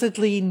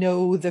supposedly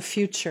know the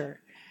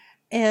future.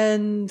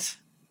 And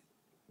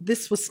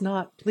this was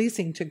not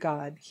pleasing to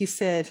God. He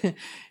said,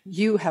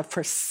 you have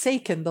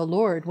forsaken the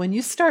Lord. When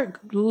you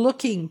start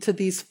looking to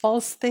these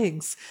false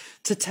things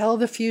to tell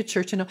the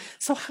future, to know.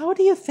 So how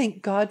do you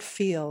think God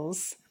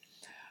feels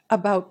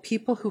about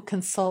people who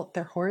consult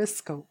their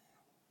horoscope?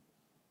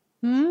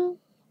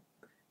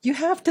 You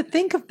have to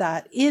think of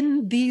that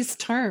in these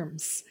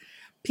terms.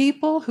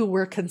 People who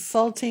were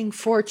consulting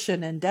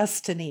fortune and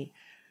destiny,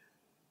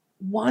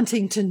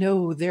 wanting to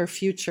know their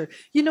future.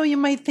 You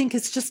might think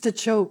it's just a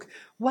joke.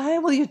 Why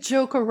will you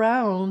joke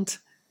around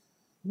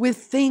with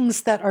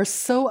things that are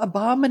so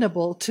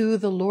abominable to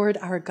the Lord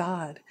our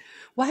God?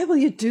 Why will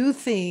you do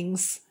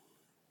things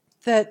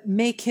that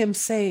make him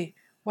say,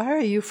 why are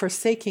you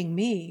forsaking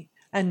me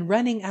and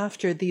running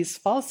after these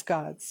false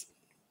gods?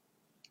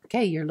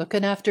 Okay, you're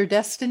looking after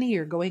destiny,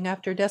 you're going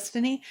after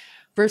destiny.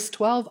 Verse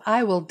 12,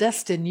 I will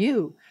destine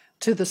you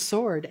to the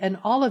sword, and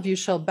all of you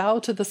shall bow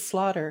to the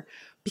slaughter,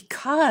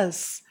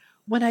 because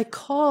when I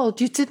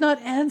called, you did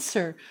not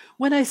answer.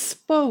 When I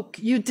spoke,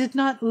 you did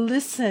not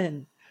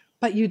listen,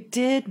 but you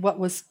did what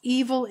was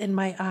evil in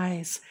my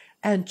eyes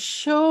and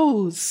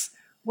chose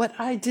what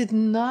I did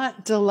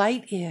not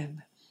delight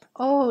in.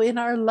 Oh, in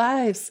our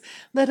lives,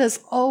 let us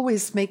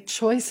always make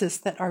choices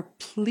that are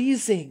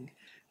pleasing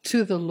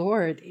to the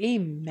Lord.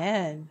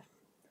 Amen.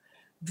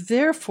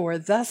 Therefore,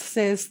 thus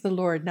says the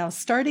Lord. Now,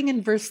 starting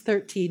in verse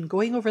 13,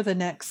 going over the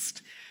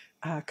next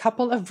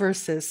couple of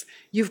verses,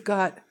 you've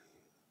got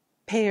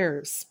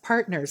pairs,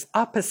 partners,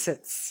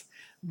 opposites,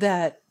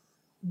 that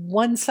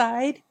one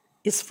side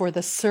is for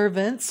the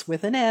servants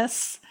with an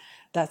S.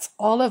 That's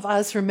all of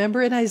us.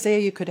 Remember in Isaiah,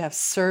 you could have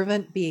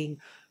servant being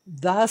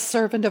the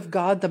servant of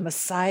God, the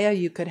Messiah.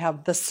 You could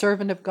have the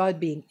servant of God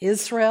being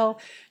Israel.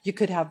 You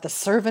could have the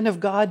servant of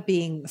God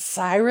being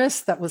Cyrus,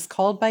 that was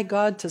called by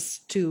God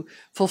to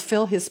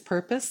fulfill his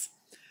purpose.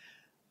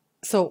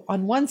 So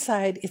on one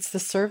side, it's the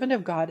servant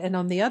of God, and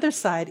on the other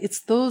side,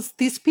 it's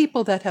these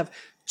people that have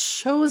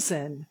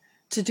chosen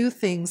to do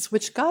things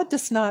which God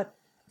does not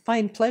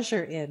find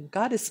pleasure in.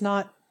 God is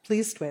not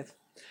pleased with.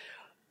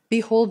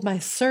 Behold, my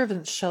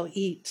servants shall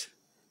eat,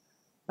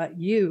 but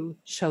you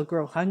shall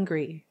grow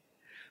hungry.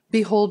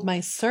 Behold, my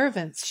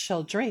servants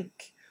shall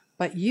drink,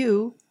 but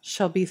you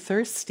shall be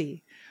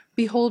thirsty.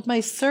 Behold,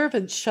 my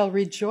servants shall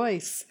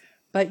rejoice,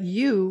 but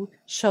you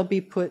shall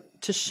be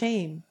put to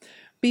shame.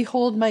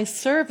 Behold, my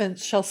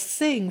servants shall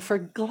sing for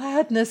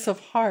gladness of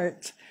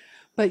heart,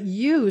 but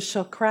you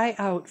shall cry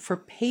out for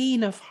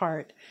pain of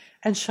heart,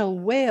 and shall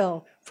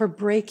wail for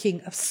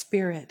breaking of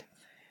spirit.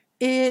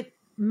 It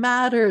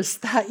matters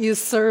that you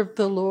serve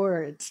the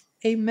Lord.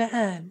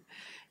 Amen.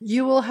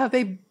 You will have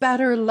a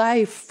better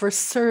life for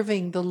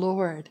serving the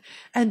Lord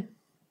and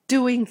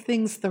doing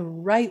things the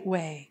right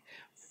way,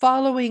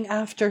 following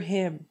after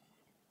him.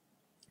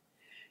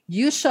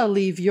 You shall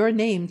leave your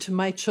name to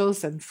my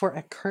chosen for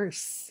a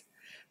curse,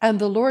 and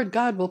the Lord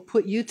God will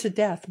put you to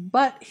death,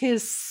 but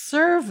his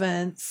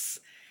servants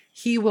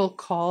he will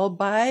call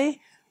by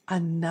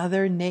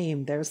another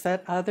name. There's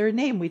that other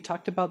name. We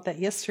talked about that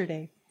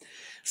yesterday.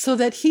 So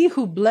that he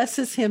who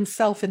blesses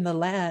himself in the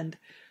land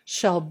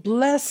shall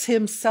bless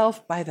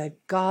himself by the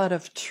God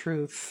of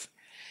truth.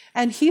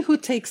 And he who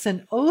takes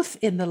an oath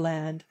in the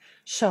land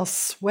shall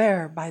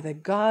swear by the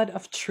God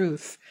of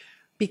truth,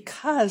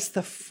 because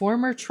the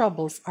former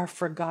troubles are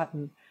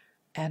forgotten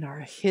and are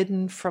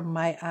hidden from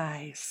my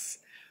eyes.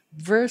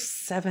 Verse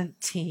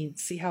 17,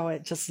 see how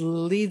it just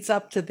leads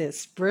up to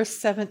this. Verse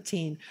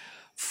 17,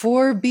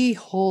 for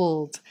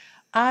behold,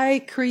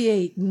 I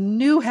create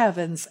new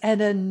heavens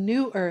and a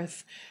new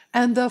earth,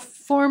 and the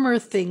former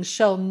things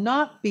shall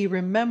not be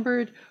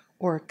remembered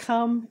or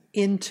come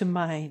into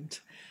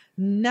mind.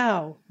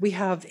 Now we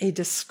have a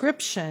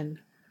description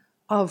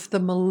of the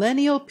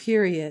millennial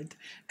period,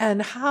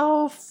 and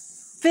how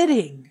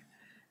fitting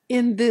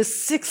in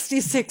this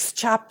 66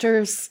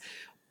 chapters,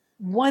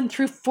 1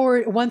 through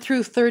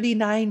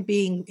 39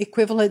 being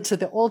equivalent to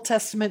the Old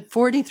Testament,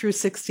 40 through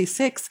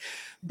 66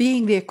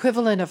 being the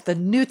equivalent of the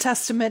New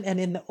Testament. And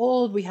in the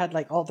Old, we had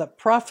like all the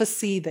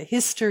prophecy, the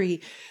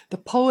history, the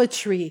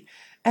poetry.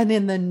 And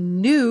in the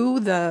New,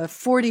 the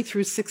 40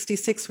 through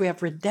 66, we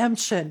have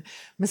redemption,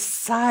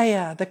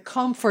 Messiah, the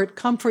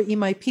comfort ye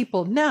my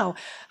people. Now,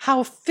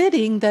 how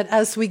fitting that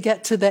as we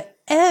get to the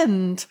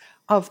end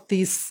of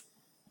these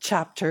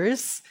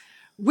chapters,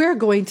 we're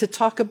going to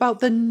talk about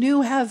the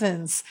new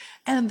heavens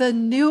and the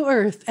new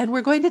earth. And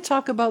we're going to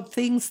talk about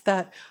things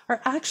that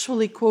are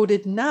actually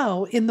quoted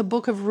now in the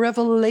book of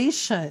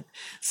Revelation.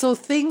 So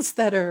things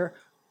that are,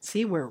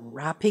 see, we're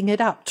wrapping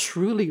it up,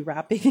 truly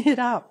wrapping it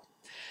up.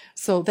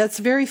 So that's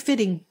very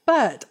fitting.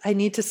 But I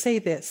need to say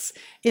this.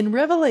 In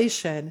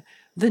Revelation,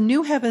 the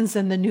new heavens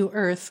and the new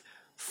earth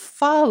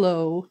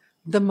follow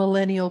the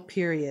millennial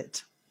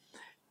period.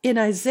 In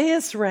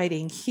Isaiah's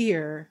writing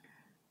here,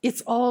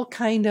 it's all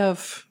kind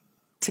of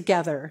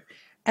together.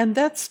 And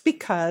that's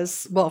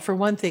because, well, for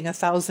one thing,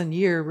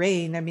 1,000-year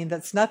reign, I mean,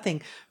 that's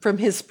nothing from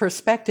his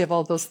perspective,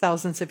 all those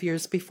thousands of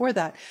years before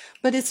that.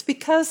 But it's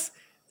because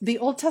the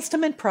Old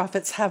Testament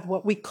prophets have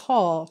what we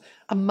call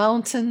a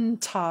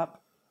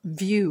mountaintop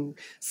view.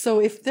 So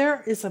if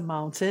there is a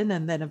mountain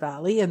and then a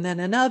valley and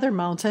then another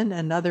mountain,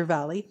 another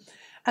valley,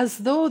 as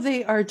though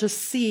they are just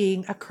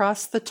seeing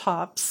across the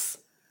tops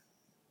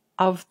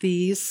of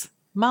these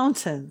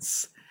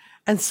mountains.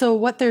 And so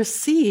what they're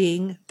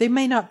seeing, they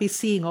may not be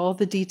seeing all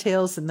the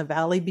details in the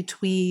valley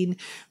between.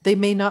 They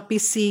may not be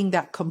seeing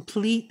that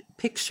complete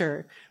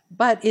picture,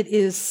 but it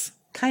is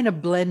kind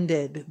of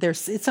blended.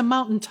 It's a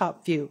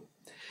mountaintop view.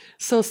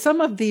 So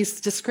some of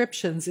these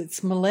descriptions,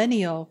 it's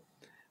millennial,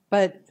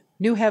 but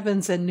new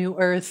heavens and new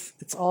earth,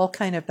 it's all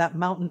kind of that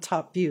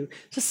mountaintop view,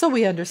 just so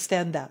we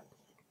understand that.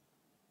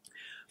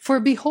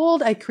 For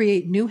behold, I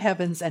create new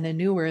heavens and a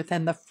new earth,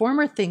 and the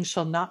former things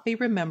shall not be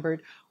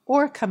remembered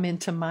or come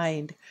into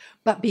mind,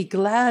 but be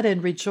glad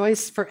and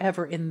rejoice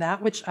forever in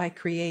that which I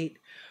create.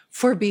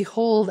 For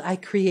behold, I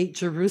create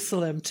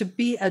Jerusalem to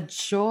be a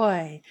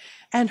joy,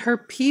 and her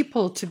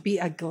people to be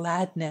a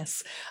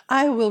gladness.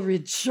 I will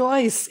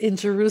rejoice in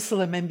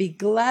Jerusalem and be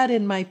glad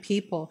in my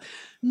people.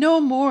 No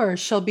more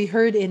shall be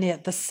heard in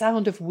it the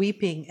sound of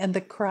weeping and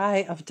the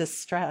cry of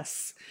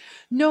distress.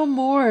 No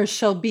more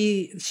shall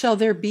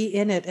there be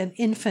in it an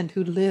infant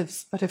who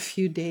lives but a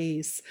few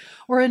days,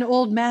 or an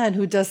old man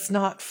who does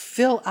not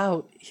fill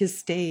out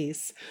his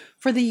days.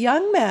 For the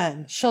young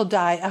man shall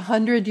die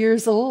 100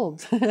 years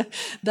old.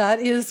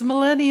 That is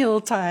millennial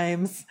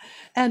times.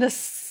 And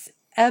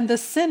the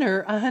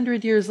sinner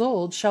 100 years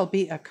old shall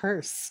be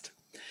accursed.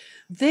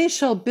 They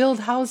shall build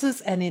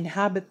houses and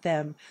inhabit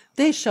them.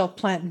 They shall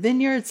plant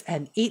vineyards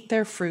and eat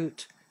their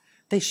fruit.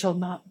 They shall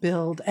not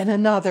build and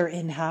another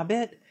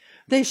inhabit.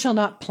 They shall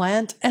not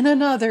plant and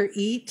another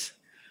eat.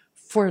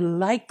 For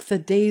like the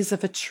days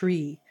of a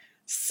tree,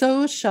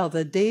 so shall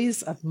the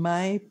days of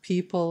my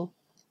people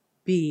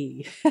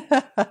be.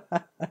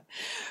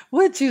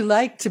 Would you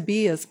like to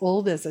be as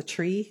old as a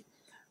tree?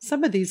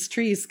 Some of these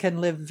trees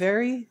can live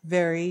very,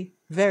 very,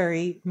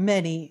 very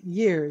many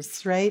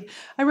years, right?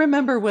 I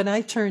remember when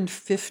I turned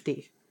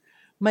 50,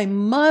 my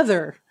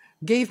mother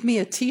gave me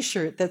a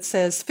t-shirt that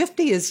says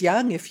 50 is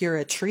young if you're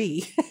a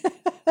tree.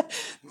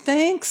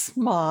 Thanks,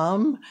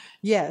 Mom.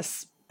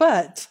 Yes,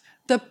 but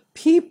the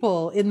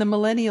people in the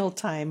millennial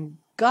time,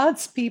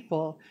 God's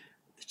people,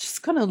 they're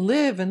just going to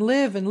live and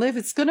live and live.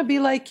 It's going to be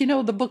like,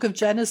 the book of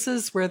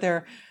Genesis where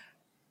they're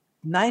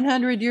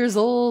 900 years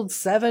old,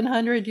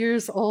 700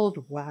 years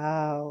old.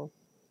 Wow.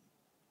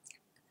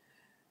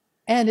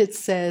 And it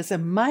says,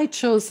 and my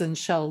chosen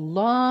shall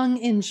long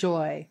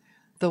enjoy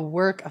the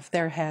work of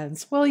their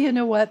hands. Well, you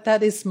know what?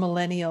 That is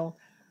millennial.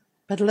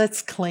 But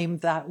let's claim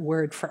that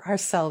word for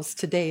ourselves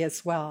today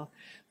as well,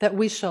 that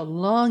we shall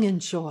long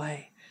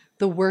enjoy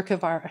the work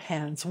of our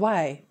hands.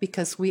 Why?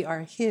 Because we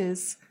are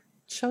his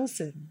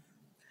chosen.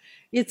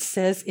 It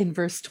says in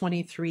verse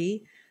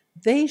 23,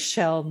 they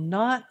shall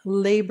not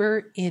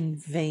labor in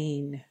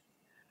vain.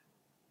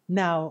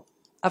 Now,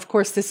 of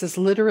course, this is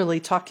literally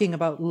talking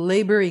about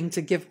laboring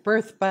to give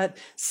birth, but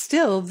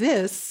still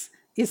this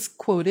is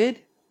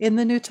quoted in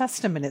the New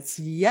Testament. It's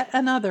yet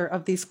another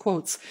of these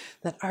quotes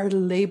that our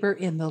labor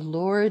in the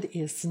Lord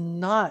is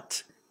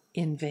not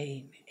in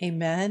vain.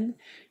 Amen.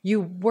 You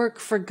work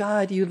for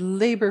God, you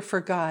labor for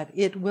God.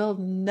 It will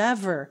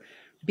never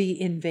be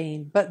in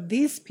vain. But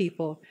these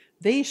people,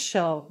 they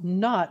shall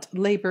not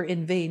labor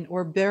in vain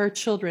or bear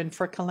children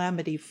for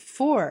calamity,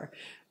 for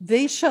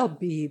they shall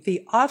be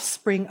the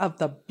offspring of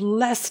the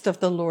blessed of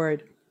the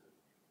Lord,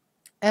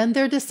 and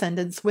their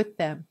descendants with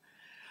them.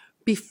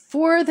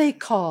 Before they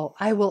call,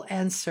 I will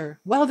answer.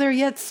 While they're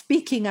yet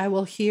speaking, I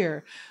will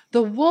hear.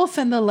 The wolf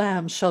and the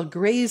lamb shall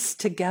graze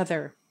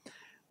together.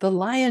 The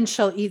lion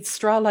shall eat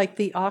straw like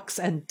the ox,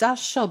 and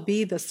dust shall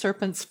be the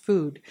serpent's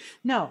food.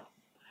 Now,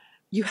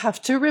 you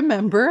have to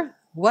remember,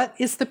 what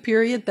is the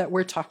period that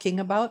we're talking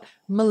about?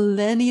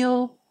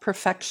 Millennial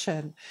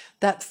perfection.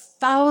 That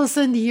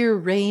 1,000-year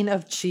reign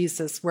of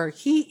Jesus, where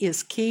he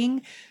is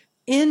king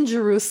in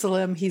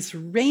Jerusalem. He's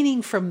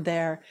reigning from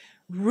there,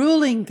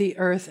 ruling the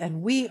earth,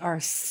 and we are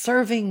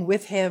serving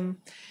with him.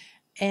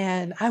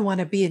 And I want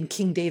to be in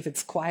King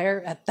David's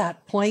choir at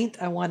that point.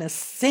 I want to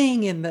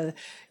sing in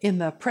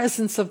the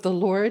presence of the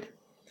Lord.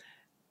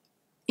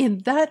 In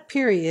that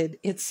period,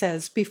 it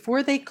says,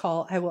 before they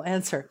call, I will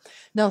answer.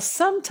 Now,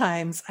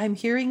 sometimes I'm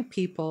hearing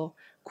people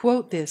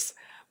quote this,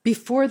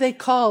 before they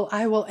call,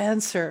 I will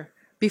answer.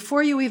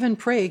 Before you even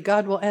pray,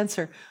 God will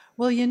answer.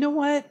 Well, you know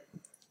what?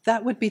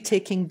 That would be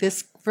taking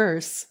this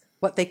verse,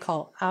 what they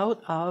call,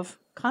 out of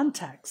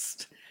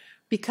context.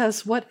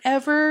 Because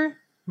whatever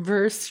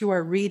verse you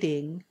are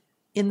reading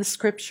in the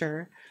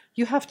scripture,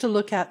 you have to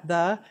look at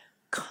the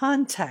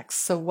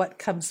context. So what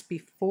comes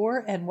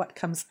before and what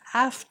comes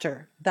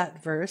after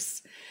that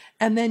verse,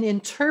 and then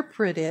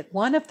interpret it.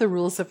 One of the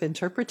rules of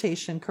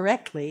interpretation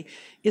correctly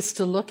is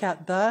to look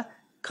at the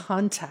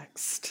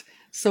context.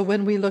 So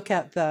when we look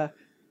at the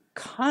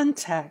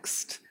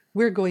context,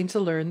 we're going to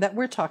learn that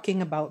we're talking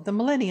about the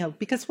millennial.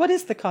 Because what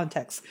is the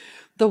context?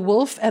 The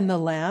wolf and the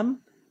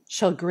lamb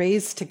shall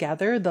graze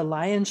together. The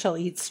lion shall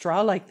eat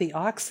straw like the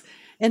ox.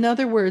 In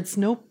other words,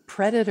 no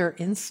predator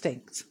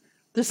instinct.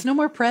 There's no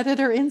more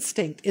predator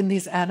instinct in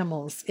these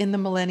animals in the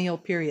millennial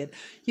period.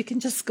 You can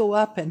just go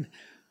up and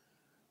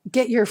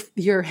get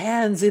your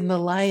hands in the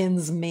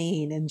lion's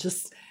mane and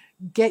just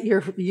get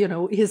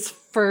his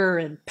fur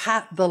and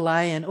pat the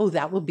lion. Oh,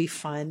 that will be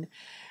fun.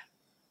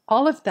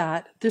 All of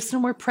that, there's no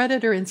more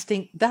predator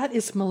instinct. That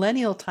is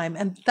millennial time.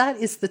 And that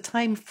is the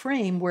time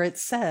frame where it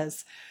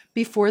says,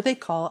 before they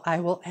call, I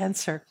will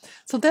answer.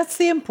 So that's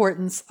the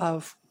importance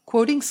of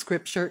quoting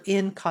scripture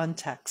in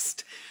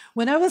context.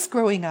 When I was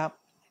growing up,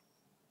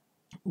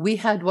 we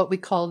had what we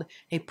called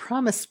a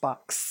promise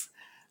box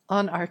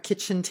on our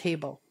kitchen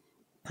table.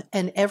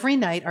 And every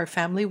night our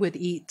family would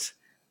eat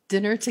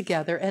dinner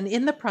together. And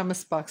in the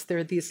promise box, there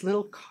are these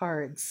little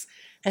cards.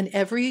 And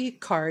every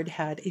card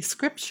had a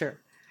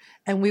scripture.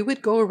 And we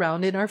would go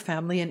around in our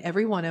family, and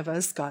every one of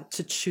us got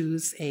to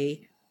choose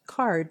a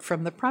card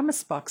from the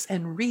promise box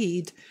and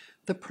read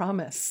the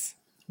promise,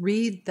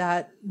 read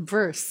that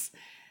verse.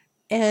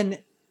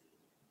 And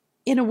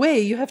in a way,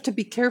 you have to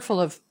be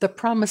careful of the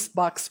promise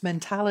box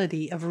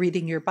mentality of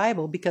reading your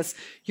Bible, because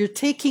you're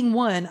taking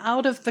one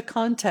out of the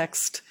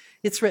context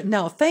it's written.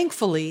 Now,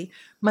 thankfully,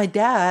 my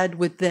dad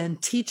would then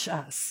teach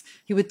us.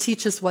 He would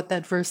teach us what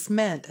that verse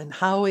meant and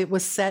how it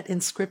was set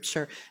in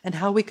scripture and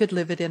how we could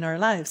live it in our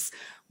lives.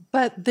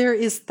 But there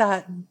is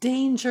that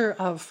danger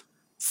of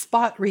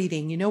spot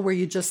reading, where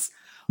you just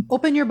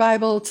open your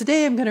Bible.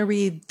 Today I'm going to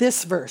read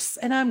this verse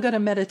and I'm going to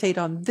meditate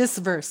on this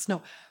verse.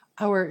 No,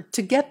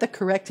 to get the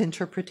correct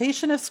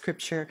interpretation of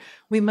Scripture,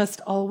 we must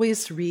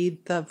always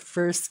read the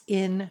verse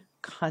in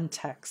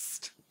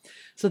context.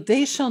 So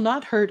they shall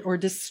not hurt or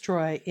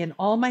destroy in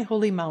all my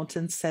holy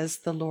mountains, says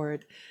the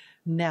Lord.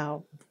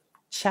 Now,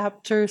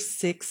 chapter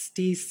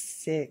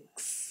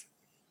 66.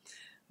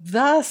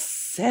 Thus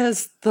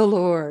says the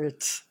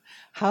Lord.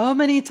 How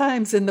many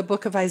times in the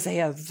book of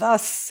Isaiah,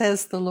 thus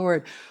says the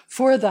Lord,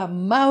 for the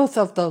mouth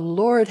of the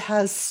Lord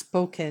has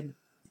spoken.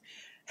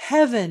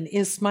 Heaven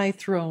is my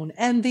throne,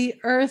 and the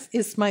earth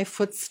is my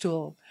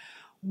footstool.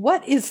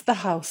 What is the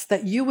house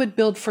that you would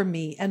build for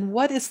me, and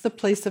what is the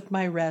place of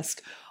my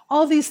rest?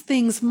 All these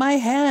things my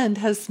hand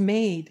has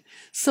made.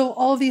 So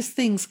all these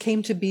things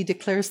came to be,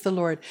 declares the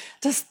Lord.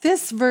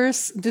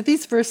 Do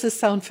these verses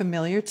sound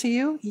familiar to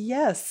you?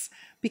 Yes,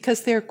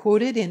 because they're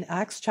quoted in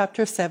Acts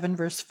chapter 7,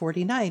 verse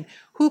 49.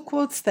 Who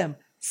quotes them?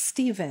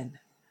 Stephen.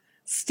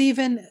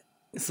 Stephen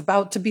is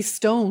about to be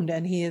stoned,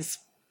 and he is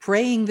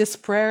praying this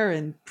prayer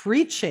and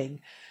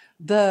preaching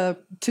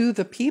to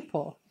the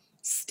people.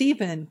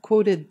 Stephen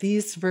quoted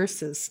these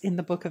verses in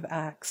the book of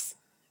Acts.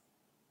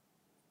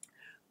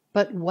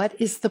 But what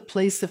is the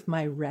place of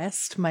my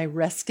rest, my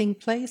resting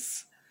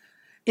place?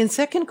 In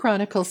 2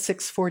 Chronicles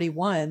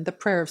 6:41, the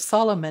prayer of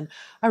Solomon,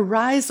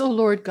 arise, O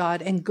Lord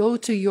God, and go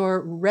to your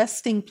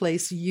resting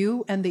place,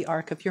 you and the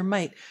ark of your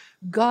might.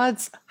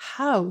 God's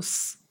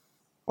house,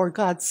 or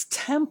God's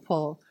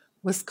temple,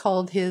 was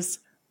called his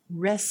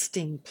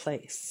resting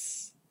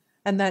place.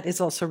 And that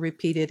is also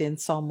repeated in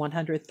Psalm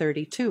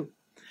 132.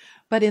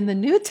 But in the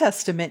New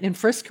Testament, in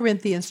 1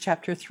 Corinthians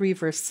chapter 3,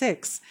 verse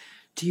 6,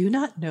 do you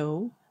not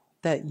know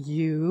that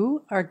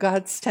you are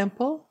God's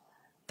temple,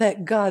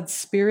 that God's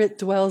Spirit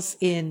dwells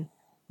in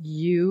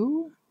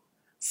you?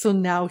 So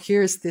now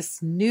here's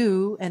this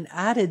new and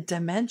added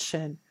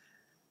dimension.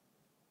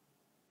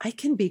 I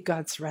can be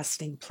God's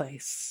resting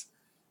place.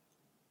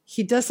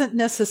 He doesn't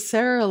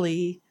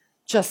necessarily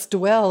just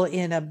dwell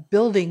in a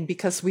building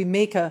because we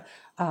make a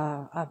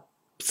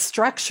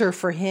structure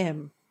for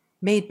him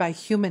made by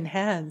human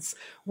hands.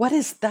 What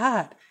is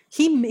that?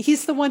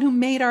 He's the one who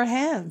made our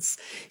hands.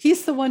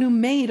 He's the one who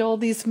made all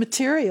these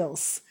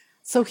materials.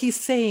 So he's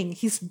saying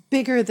he's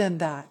bigger than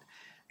that.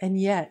 And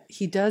yet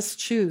he does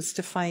choose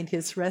to find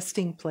his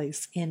resting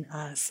place in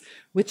us,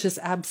 which is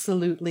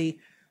absolutely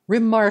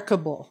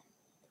remarkable.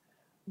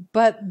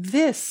 But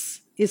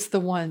this is the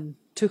one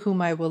to whom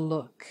I will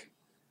look.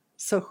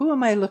 So who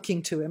am I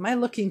looking to? Am I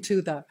looking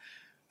to the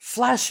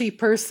flashy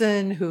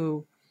person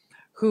who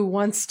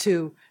wants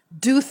to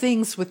do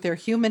things with their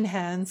human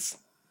hands?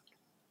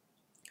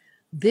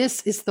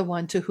 This is the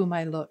one to whom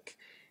I look.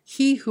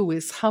 He who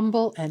is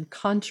humble and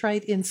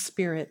contrite in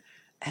spirit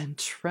and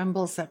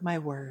trembles at my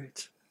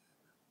word.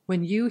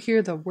 When you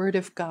hear the word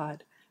of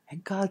God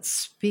and God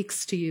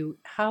speaks to you,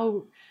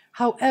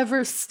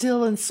 however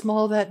still and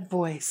small that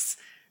voice,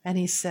 and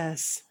he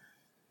says,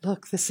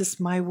 look, this is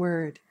my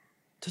word.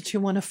 Don't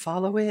you want to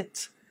follow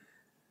it?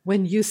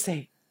 When you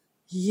say,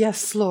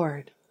 yes,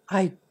 Lord,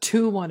 I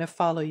do want to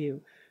follow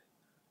you,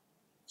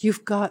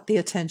 you've got the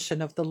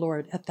attention of the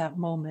Lord at that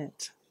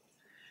moment.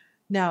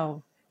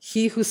 Now,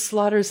 he who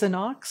slaughters an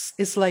ox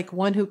is like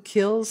one who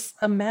kills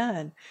a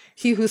man.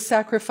 He who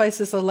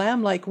sacrifices a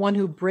lamb like one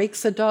who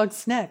breaks a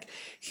dog's neck.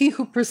 He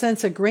who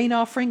presents a grain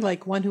offering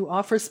like one who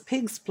offers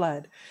pig's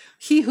blood.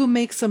 He who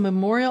makes a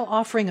memorial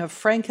offering of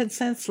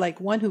frankincense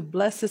like one who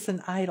blesses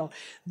an idol.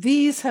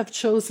 These have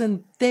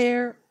chosen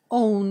their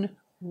own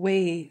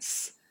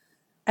ways,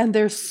 and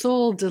their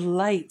soul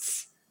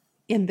delights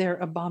in their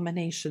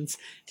abominations.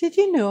 Did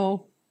you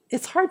know,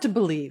 it's hard to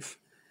believe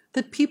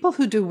that people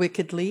who do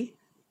wickedly,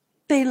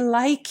 they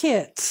like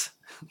it.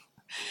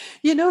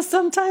 You know,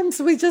 sometimes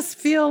we just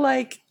feel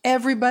like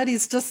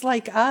everybody's just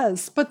like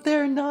us, but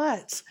they're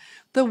not.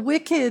 The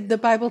wicked, the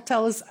Bible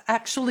tells us,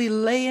 actually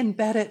lay in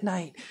bed at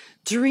night,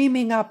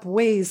 dreaming up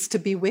ways to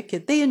be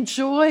wicked. They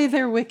enjoy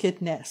their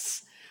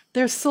wickedness.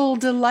 Their soul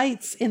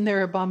delights in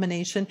their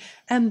abomination,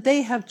 and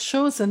they have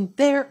chosen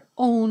their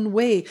own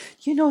way.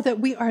 You know that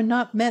we are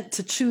not meant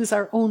to choose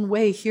our own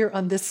way here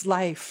on this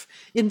life,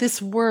 in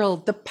this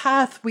world. The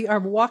path we are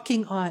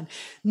walking on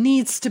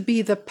needs to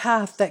be the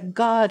path that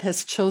God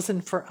has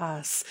chosen for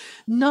us,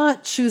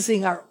 not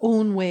choosing our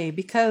own way,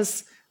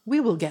 because we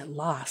will get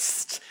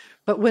lost.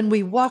 But when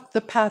we walk the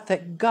path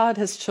that God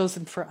has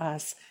chosen for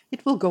us,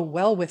 it will go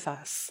well with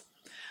us.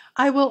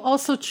 I will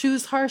also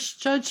choose harsh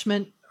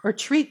judgment or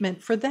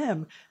treatment for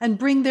them and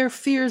bring their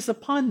fears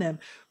upon them.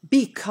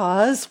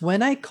 Because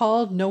when I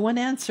called, no one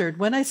answered.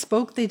 When I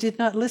spoke, they did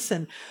not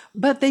listen.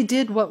 But they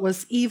did what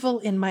was evil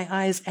in my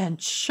eyes and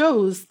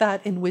chose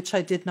that in which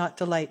I did not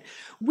delight.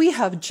 We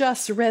have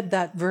just read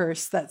that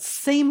verse, that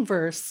same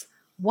verse,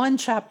 one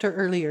chapter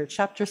earlier,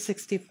 chapter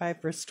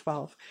 65, verse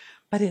 12.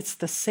 But it's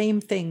the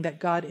same thing that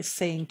God is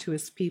saying to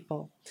his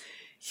people.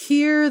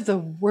 Hear the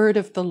word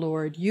of the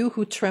Lord, you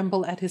who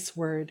tremble at his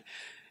word.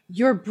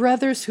 Your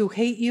brothers who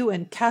hate you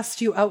and cast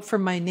you out for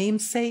my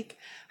name's sake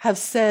have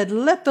said,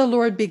 let the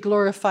Lord be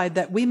glorified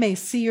that we may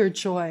see your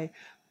joy.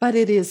 But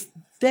it is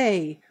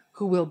they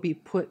who will be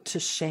put to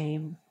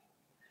shame.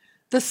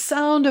 the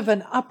sound of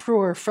an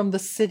uproar from the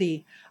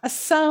city, a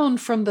sound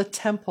from the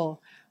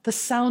temple, the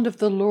sound of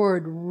the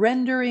Lord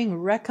rendering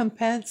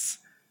recompense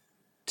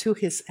to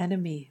his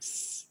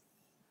enemies.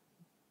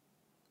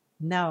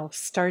 Now,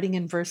 starting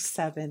in verse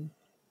 7,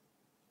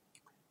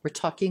 we're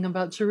talking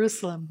about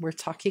Jerusalem. We're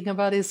talking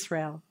about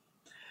Israel.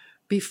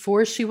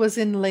 Before she was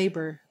in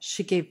labor,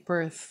 she gave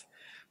birth.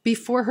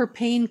 Before her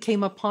pain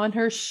came upon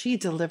her, she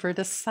delivered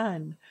a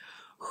son.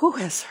 Who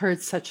has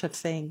heard such a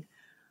thing?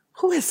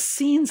 Who has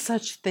seen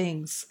such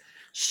things?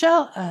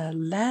 Shall a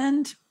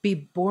land be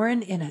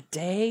born in a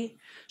day?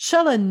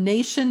 Shall a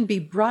nation be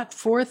brought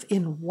forth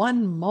in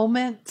one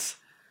moment?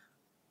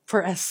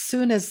 For as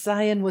soon as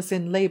Zion was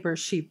in labor,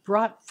 she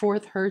brought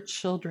forth her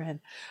children.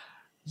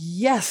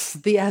 Yes,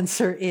 the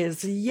answer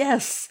is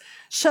yes.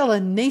 Shall a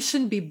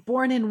nation be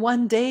born in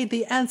one day?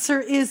 The answer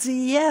is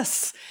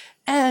yes.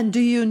 And do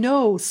you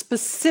know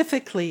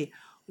specifically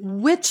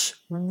which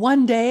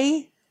one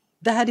day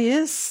that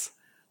is?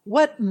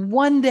 What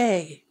one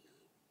day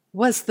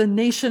was the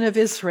nation of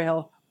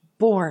Israel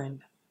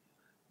born?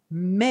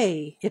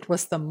 May, it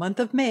was the month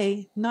of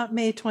May, not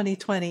May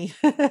 2020.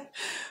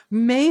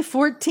 May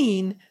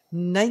 14,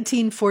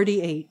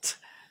 1948.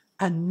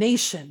 A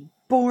nation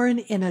born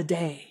in a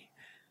day.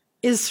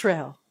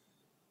 Israel.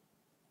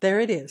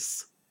 There it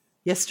is.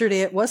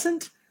 Yesterday it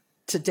wasn't.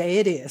 Today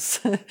it is.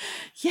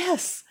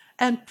 Yes,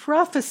 and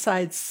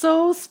prophesied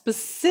so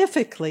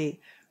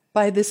specifically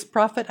by this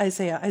prophet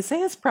Isaiah.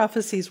 Isaiah's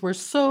prophecies were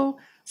so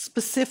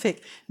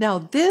specific. Now,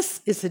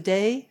 this is a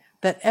day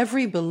that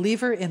every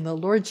believer in the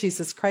Lord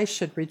Jesus Christ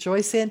should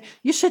rejoice in.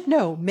 You should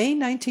know, May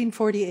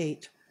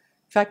 1948. In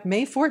fact,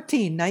 May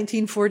 14,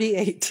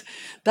 1948.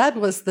 That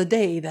was the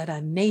day that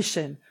a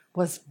nation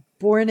was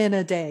born in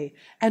a day.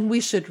 And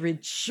we should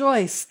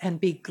rejoice and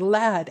be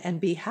glad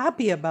and be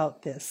happy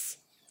about this.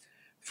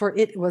 For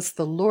it was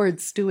the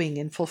Lord's doing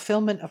in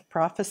fulfillment of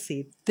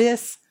prophecy,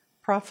 this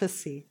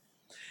prophecy.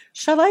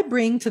 Shall I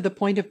bring to the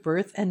point of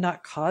birth and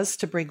not cause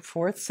to bring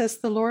forth, says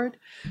the Lord?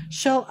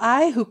 Shall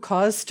I who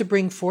cause to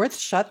bring forth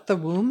shut the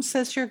womb,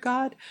 says your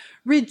God?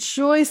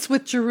 Rejoice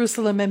with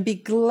Jerusalem and be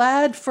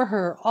glad for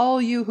her,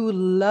 all you who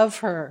love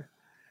her.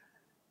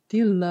 Do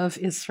you love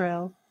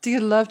Israel? Do you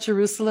love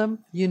Jerusalem?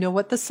 You know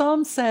what the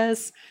psalm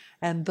says,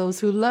 and those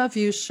who love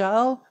you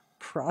shall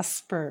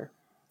prosper.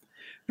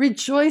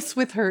 Rejoice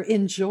with her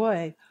in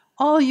joy,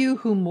 all you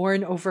who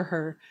mourn over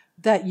her,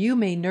 that you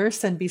may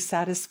nurse and be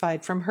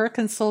satisfied from her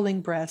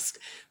consoling breast,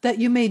 that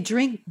you may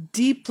drink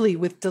deeply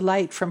with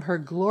delight from her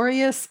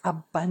glorious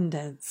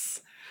abundance.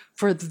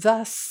 For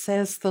thus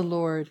says the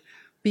Lord,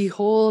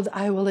 behold,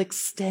 I will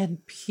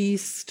extend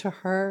peace to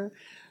her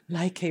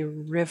like a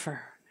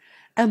river,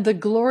 and the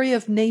glory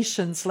of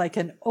nations like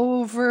an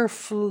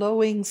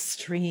overflowing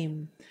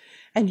stream.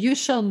 And you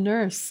shall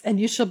nurse, and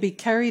you shall be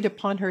carried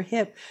upon her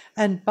hip,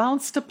 and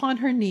bounced upon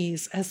her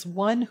knees as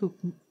one who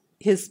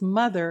his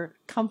mother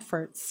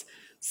comforts.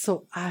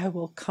 So I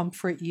will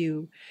comfort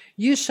you.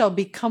 You shall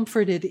be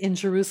comforted in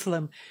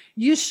Jerusalem.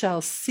 You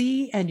shall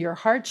see, and your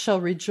heart shall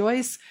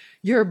rejoice.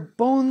 Your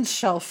bones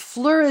shall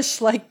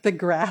flourish like the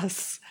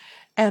grass,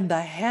 and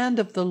the hand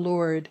of the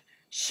Lord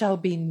shall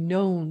be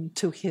known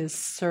to his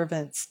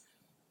servants.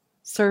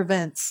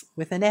 Servants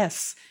with an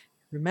S.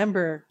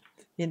 Remember,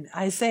 in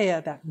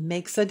Isaiah, that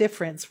makes a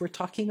difference. We're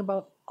talking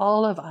about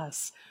all of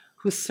us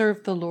who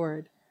serve the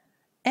Lord.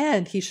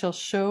 And he shall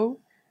show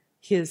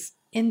his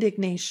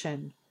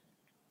indignation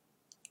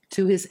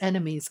to his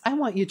enemies. I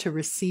want you to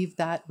receive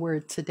that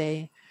word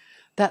today,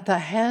 that the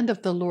hand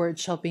of the Lord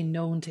shall be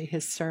known to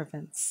his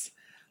servants.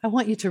 I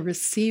want you to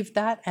receive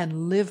that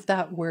and live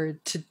that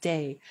word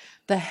today.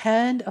 The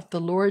hand of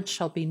the Lord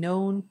shall be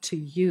known to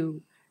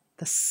you,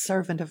 the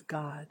servant of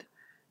God.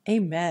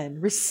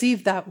 Amen.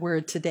 Receive that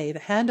word today. The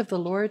hand of the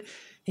Lord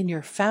in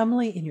your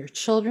family, in your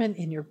children,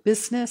 in your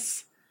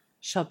business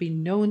shall be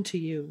known to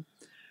you.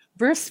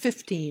 Verse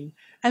 15,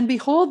 and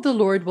behold, the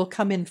Lord will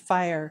come in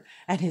fire,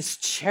 and his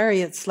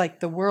chariots like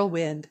the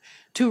whirlwind,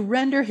 to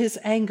render his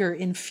anger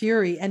in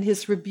fury, and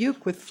his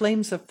rebuke with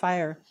flames of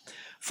fire.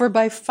 For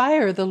by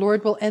fire the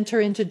Lord will enter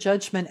into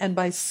judgment, and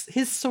by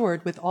his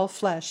sword with all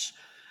flesh.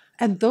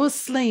 And those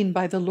slain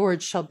by the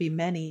Lord shall be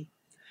many.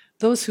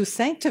 Those who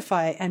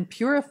sanctify and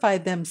purify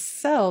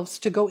themselves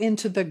to go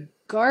into the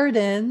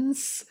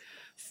gardens,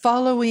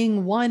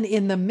 following one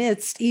in the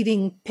midst,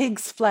 eating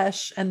pig's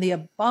flesh, and the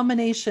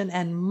abomination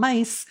and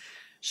mice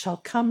shall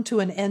come to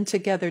an end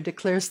together,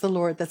 declares the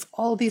Lord. That's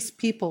all these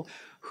people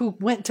who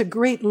went to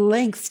great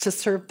lengths to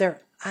serve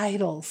their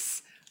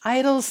idols,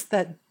 idols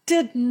that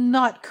did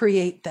not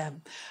create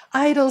them,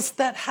 idols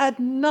that had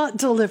not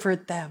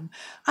delivered them,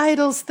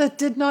 idols that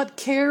did not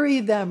carry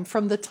them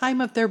from the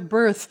time of their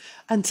birth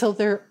until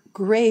their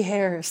gray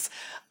hairs,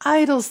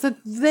 idols that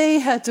they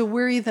had to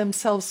weary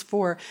themselves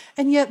for,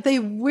 and yet they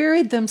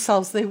wearied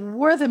themselves, they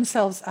wore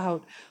themselves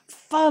out,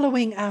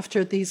 following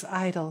after these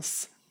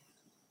idols.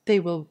 They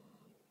will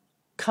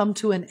come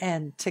to an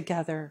end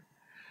together.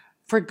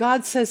 For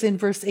God says in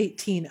verse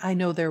 18, I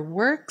know their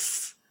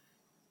works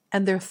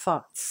and their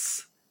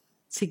thoughts.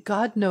 See,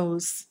 God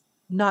knows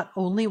not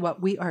only what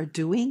we are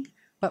doing,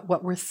 but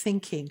what we're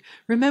thinking.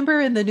 Remember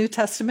in the New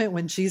Testament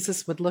when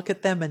Jesus would look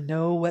at them and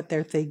know what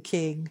they're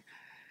thinking?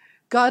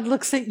 God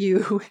looks at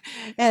you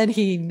and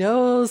he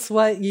knows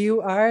what you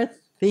are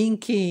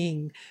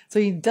thinking. So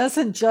he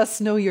doesn't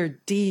just know your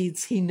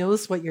deeds, he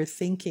knows what you're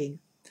thinking.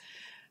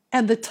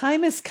 And the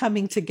time is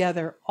coming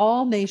together,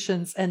 all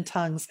nations and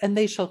tongues, and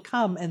they shall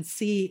come and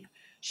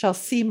shall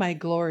see my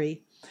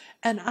glory.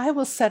 And I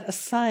will set a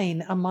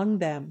sign among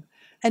them.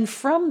 And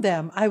from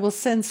them I will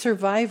send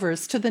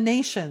survivors to the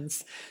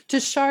nations, to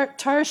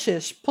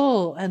Tarshish,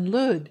 Pul, and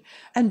Lud,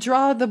 and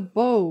draw the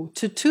bow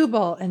to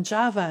Tubal and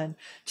Javan,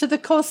 to the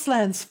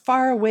coastlands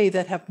far away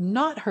that have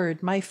not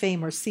heard my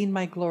fame or seen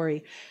my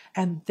glory.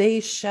 And they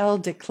shall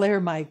declare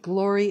my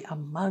glory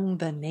among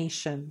the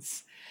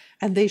nations.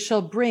 And they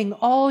shall bring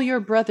all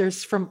your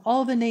brothers from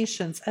all the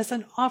nations as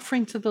an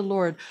offering to the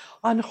Lord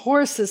on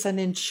horses and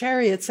in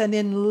chariots and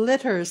in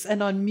litters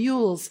and on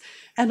mules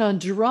and on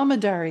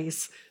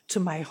dromedaries to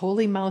my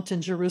holy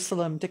mountain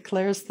Jerusalem,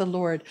 declares the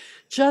Lord,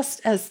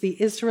 just as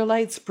the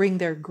Israelites bring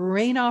their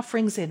grain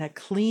offerings in a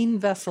clean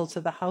vessel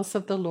to the house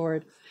of the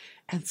Lord.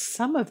 And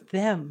some of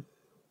them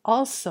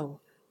also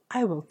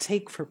I will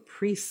take for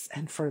priests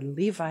and for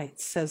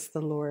Levites, says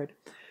the Lord.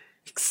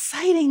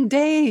 Exciting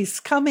days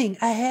coming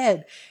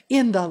ahead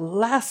in the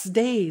last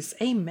days.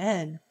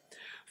 Amen.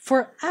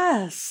 For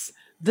as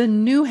the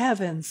new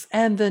heavens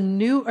and the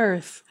new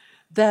earth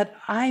that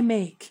I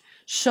make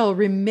shall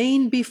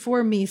remain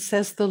before me,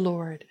 says the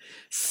Lord,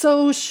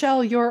 so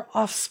shall your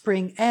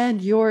offspring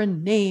and your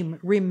name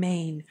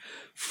remain.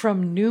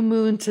 From new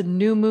moon to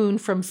new moon,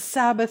 from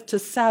Sabbath to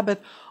Sabbath,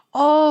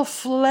 all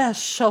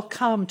flesh shall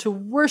come to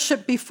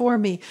worship before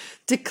me,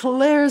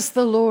 declares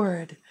the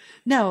Lord.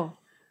 Now,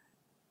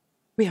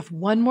 we have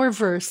one more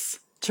verse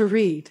to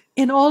read.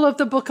 In all of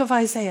the book of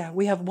Isaiah,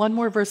 we have one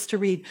more verse to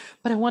read,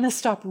 but I want to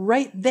stop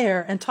right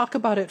there and talk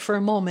about it for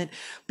a moment,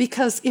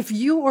 because if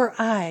you or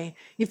I,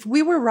 if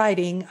we were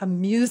writing a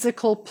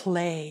musical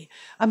play,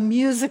 a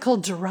musical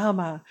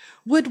drama,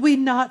 would we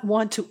not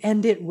want to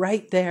end it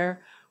right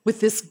there with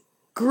this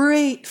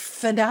great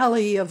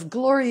finale of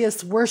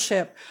glorious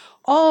worship?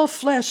 All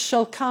flesh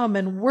shall come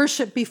and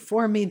worship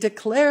before me,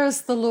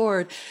 declares the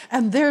Lord.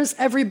 And there's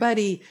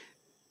everybody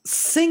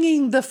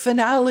singing the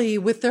finale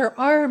with their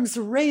arms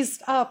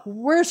raised up,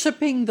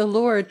 worshiping the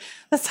Lord.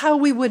 That's how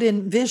we would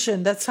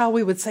envision. That's how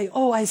we would say,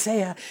 oh,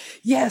 Isaiah,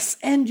 yes,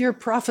 end your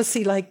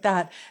prophecy like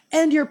that.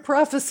 End your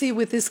prophecy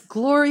with this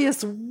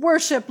glorious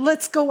worship.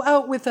 Let's go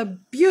out with a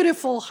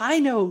beautiful high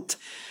note.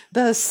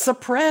 The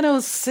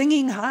sopranos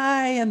singing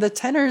high and the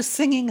tenors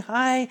singing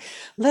high.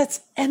 Let's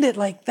end it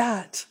like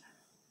that.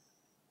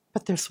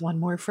 But there's one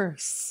more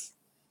verse.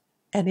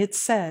 And it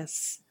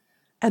says,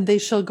 and they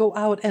shall go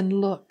out and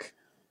look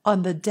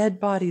on the dead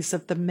bodies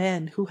of the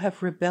men who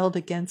have rebelled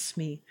against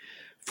me.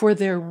 For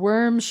their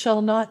worm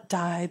shall not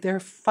die, their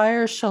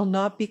fire shall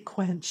not be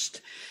quenched,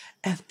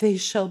 and they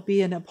shall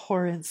be an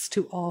abhorrence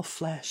to all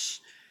flesh.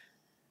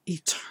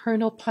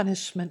 Eternal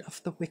punishment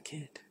of the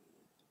wicked.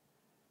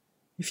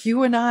 If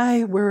you and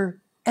I were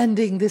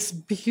ending this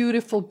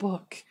beautiful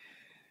book,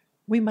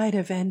 we might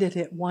have ended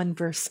it one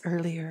verse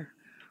earlier.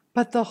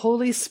 But the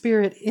Holy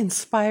Spirit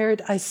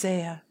inspired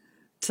Isaiah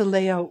to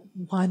lay out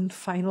one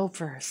final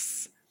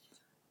verse.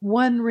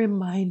 One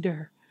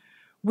reminder.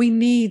 We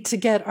need to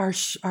get our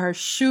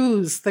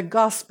shoes, the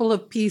gospel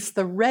of peace,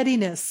 the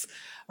readiness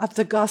of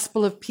the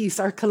gospel of peace,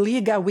 our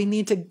kaliga, we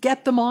need to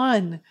get them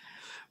on.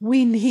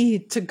 We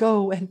need to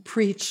go and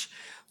preach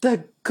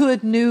the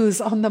good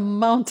news on the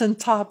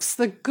mountaintops,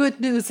 the good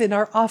news in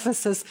our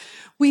offices.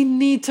 We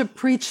need to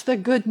preach the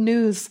good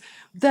news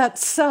that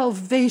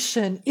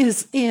salvation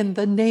is in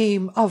the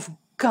name of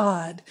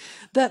God,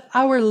 that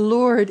our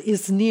Lord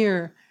is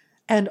near,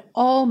 and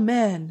all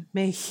men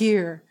may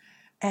hear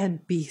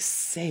and be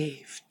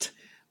saved.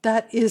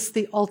 That is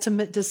the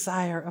ultimate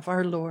desire of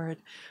our Lord,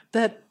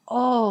 that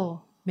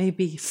all may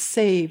be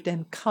saved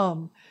and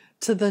come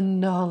to the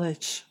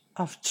knowledge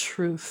of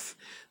truth,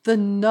 the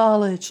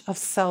knowledge of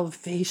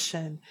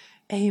salvation.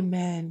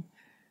 Amen.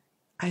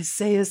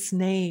 Isaiah's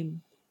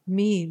name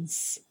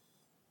means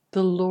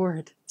the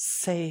Lord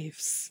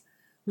saves.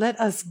 Let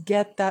us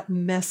get that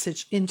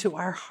message into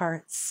our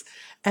hearts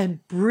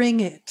and bring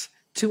it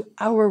to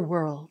our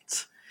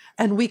world.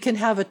 And we can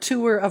have a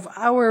tour of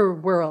our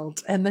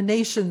world and the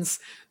nations,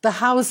 the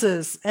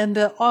houses and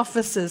the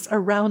offices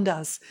around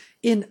us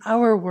in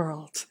our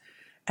world.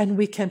 And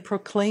we can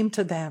proclaim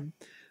to them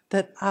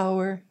that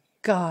our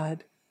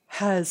God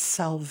has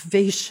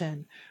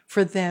salvation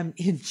for them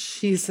in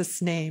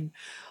Jesus' name.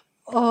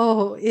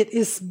 Oh, it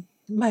is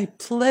my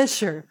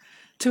pleasure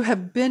to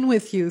have been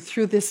with you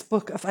through this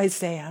book of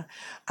Isaiah.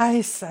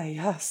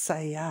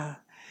 Isaiah.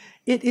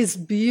 It is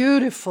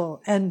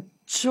beautiful and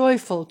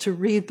joyful to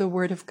read the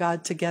Word of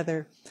God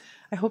together.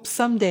 I hope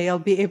someday I'll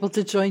be able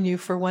to join you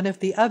for one of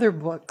the other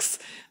books.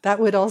 That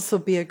would also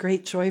be a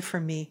great joy for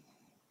me.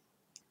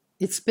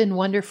 It's been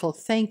wonderful.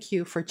 Thank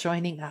you for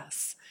joining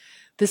us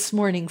this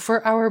morning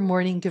for our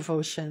morning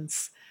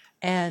devotions,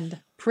 and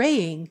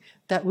praying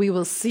that we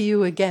will see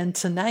you again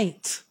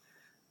tonight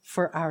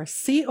for our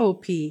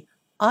COP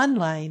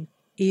online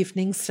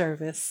evening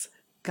service.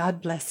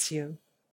 God bless you.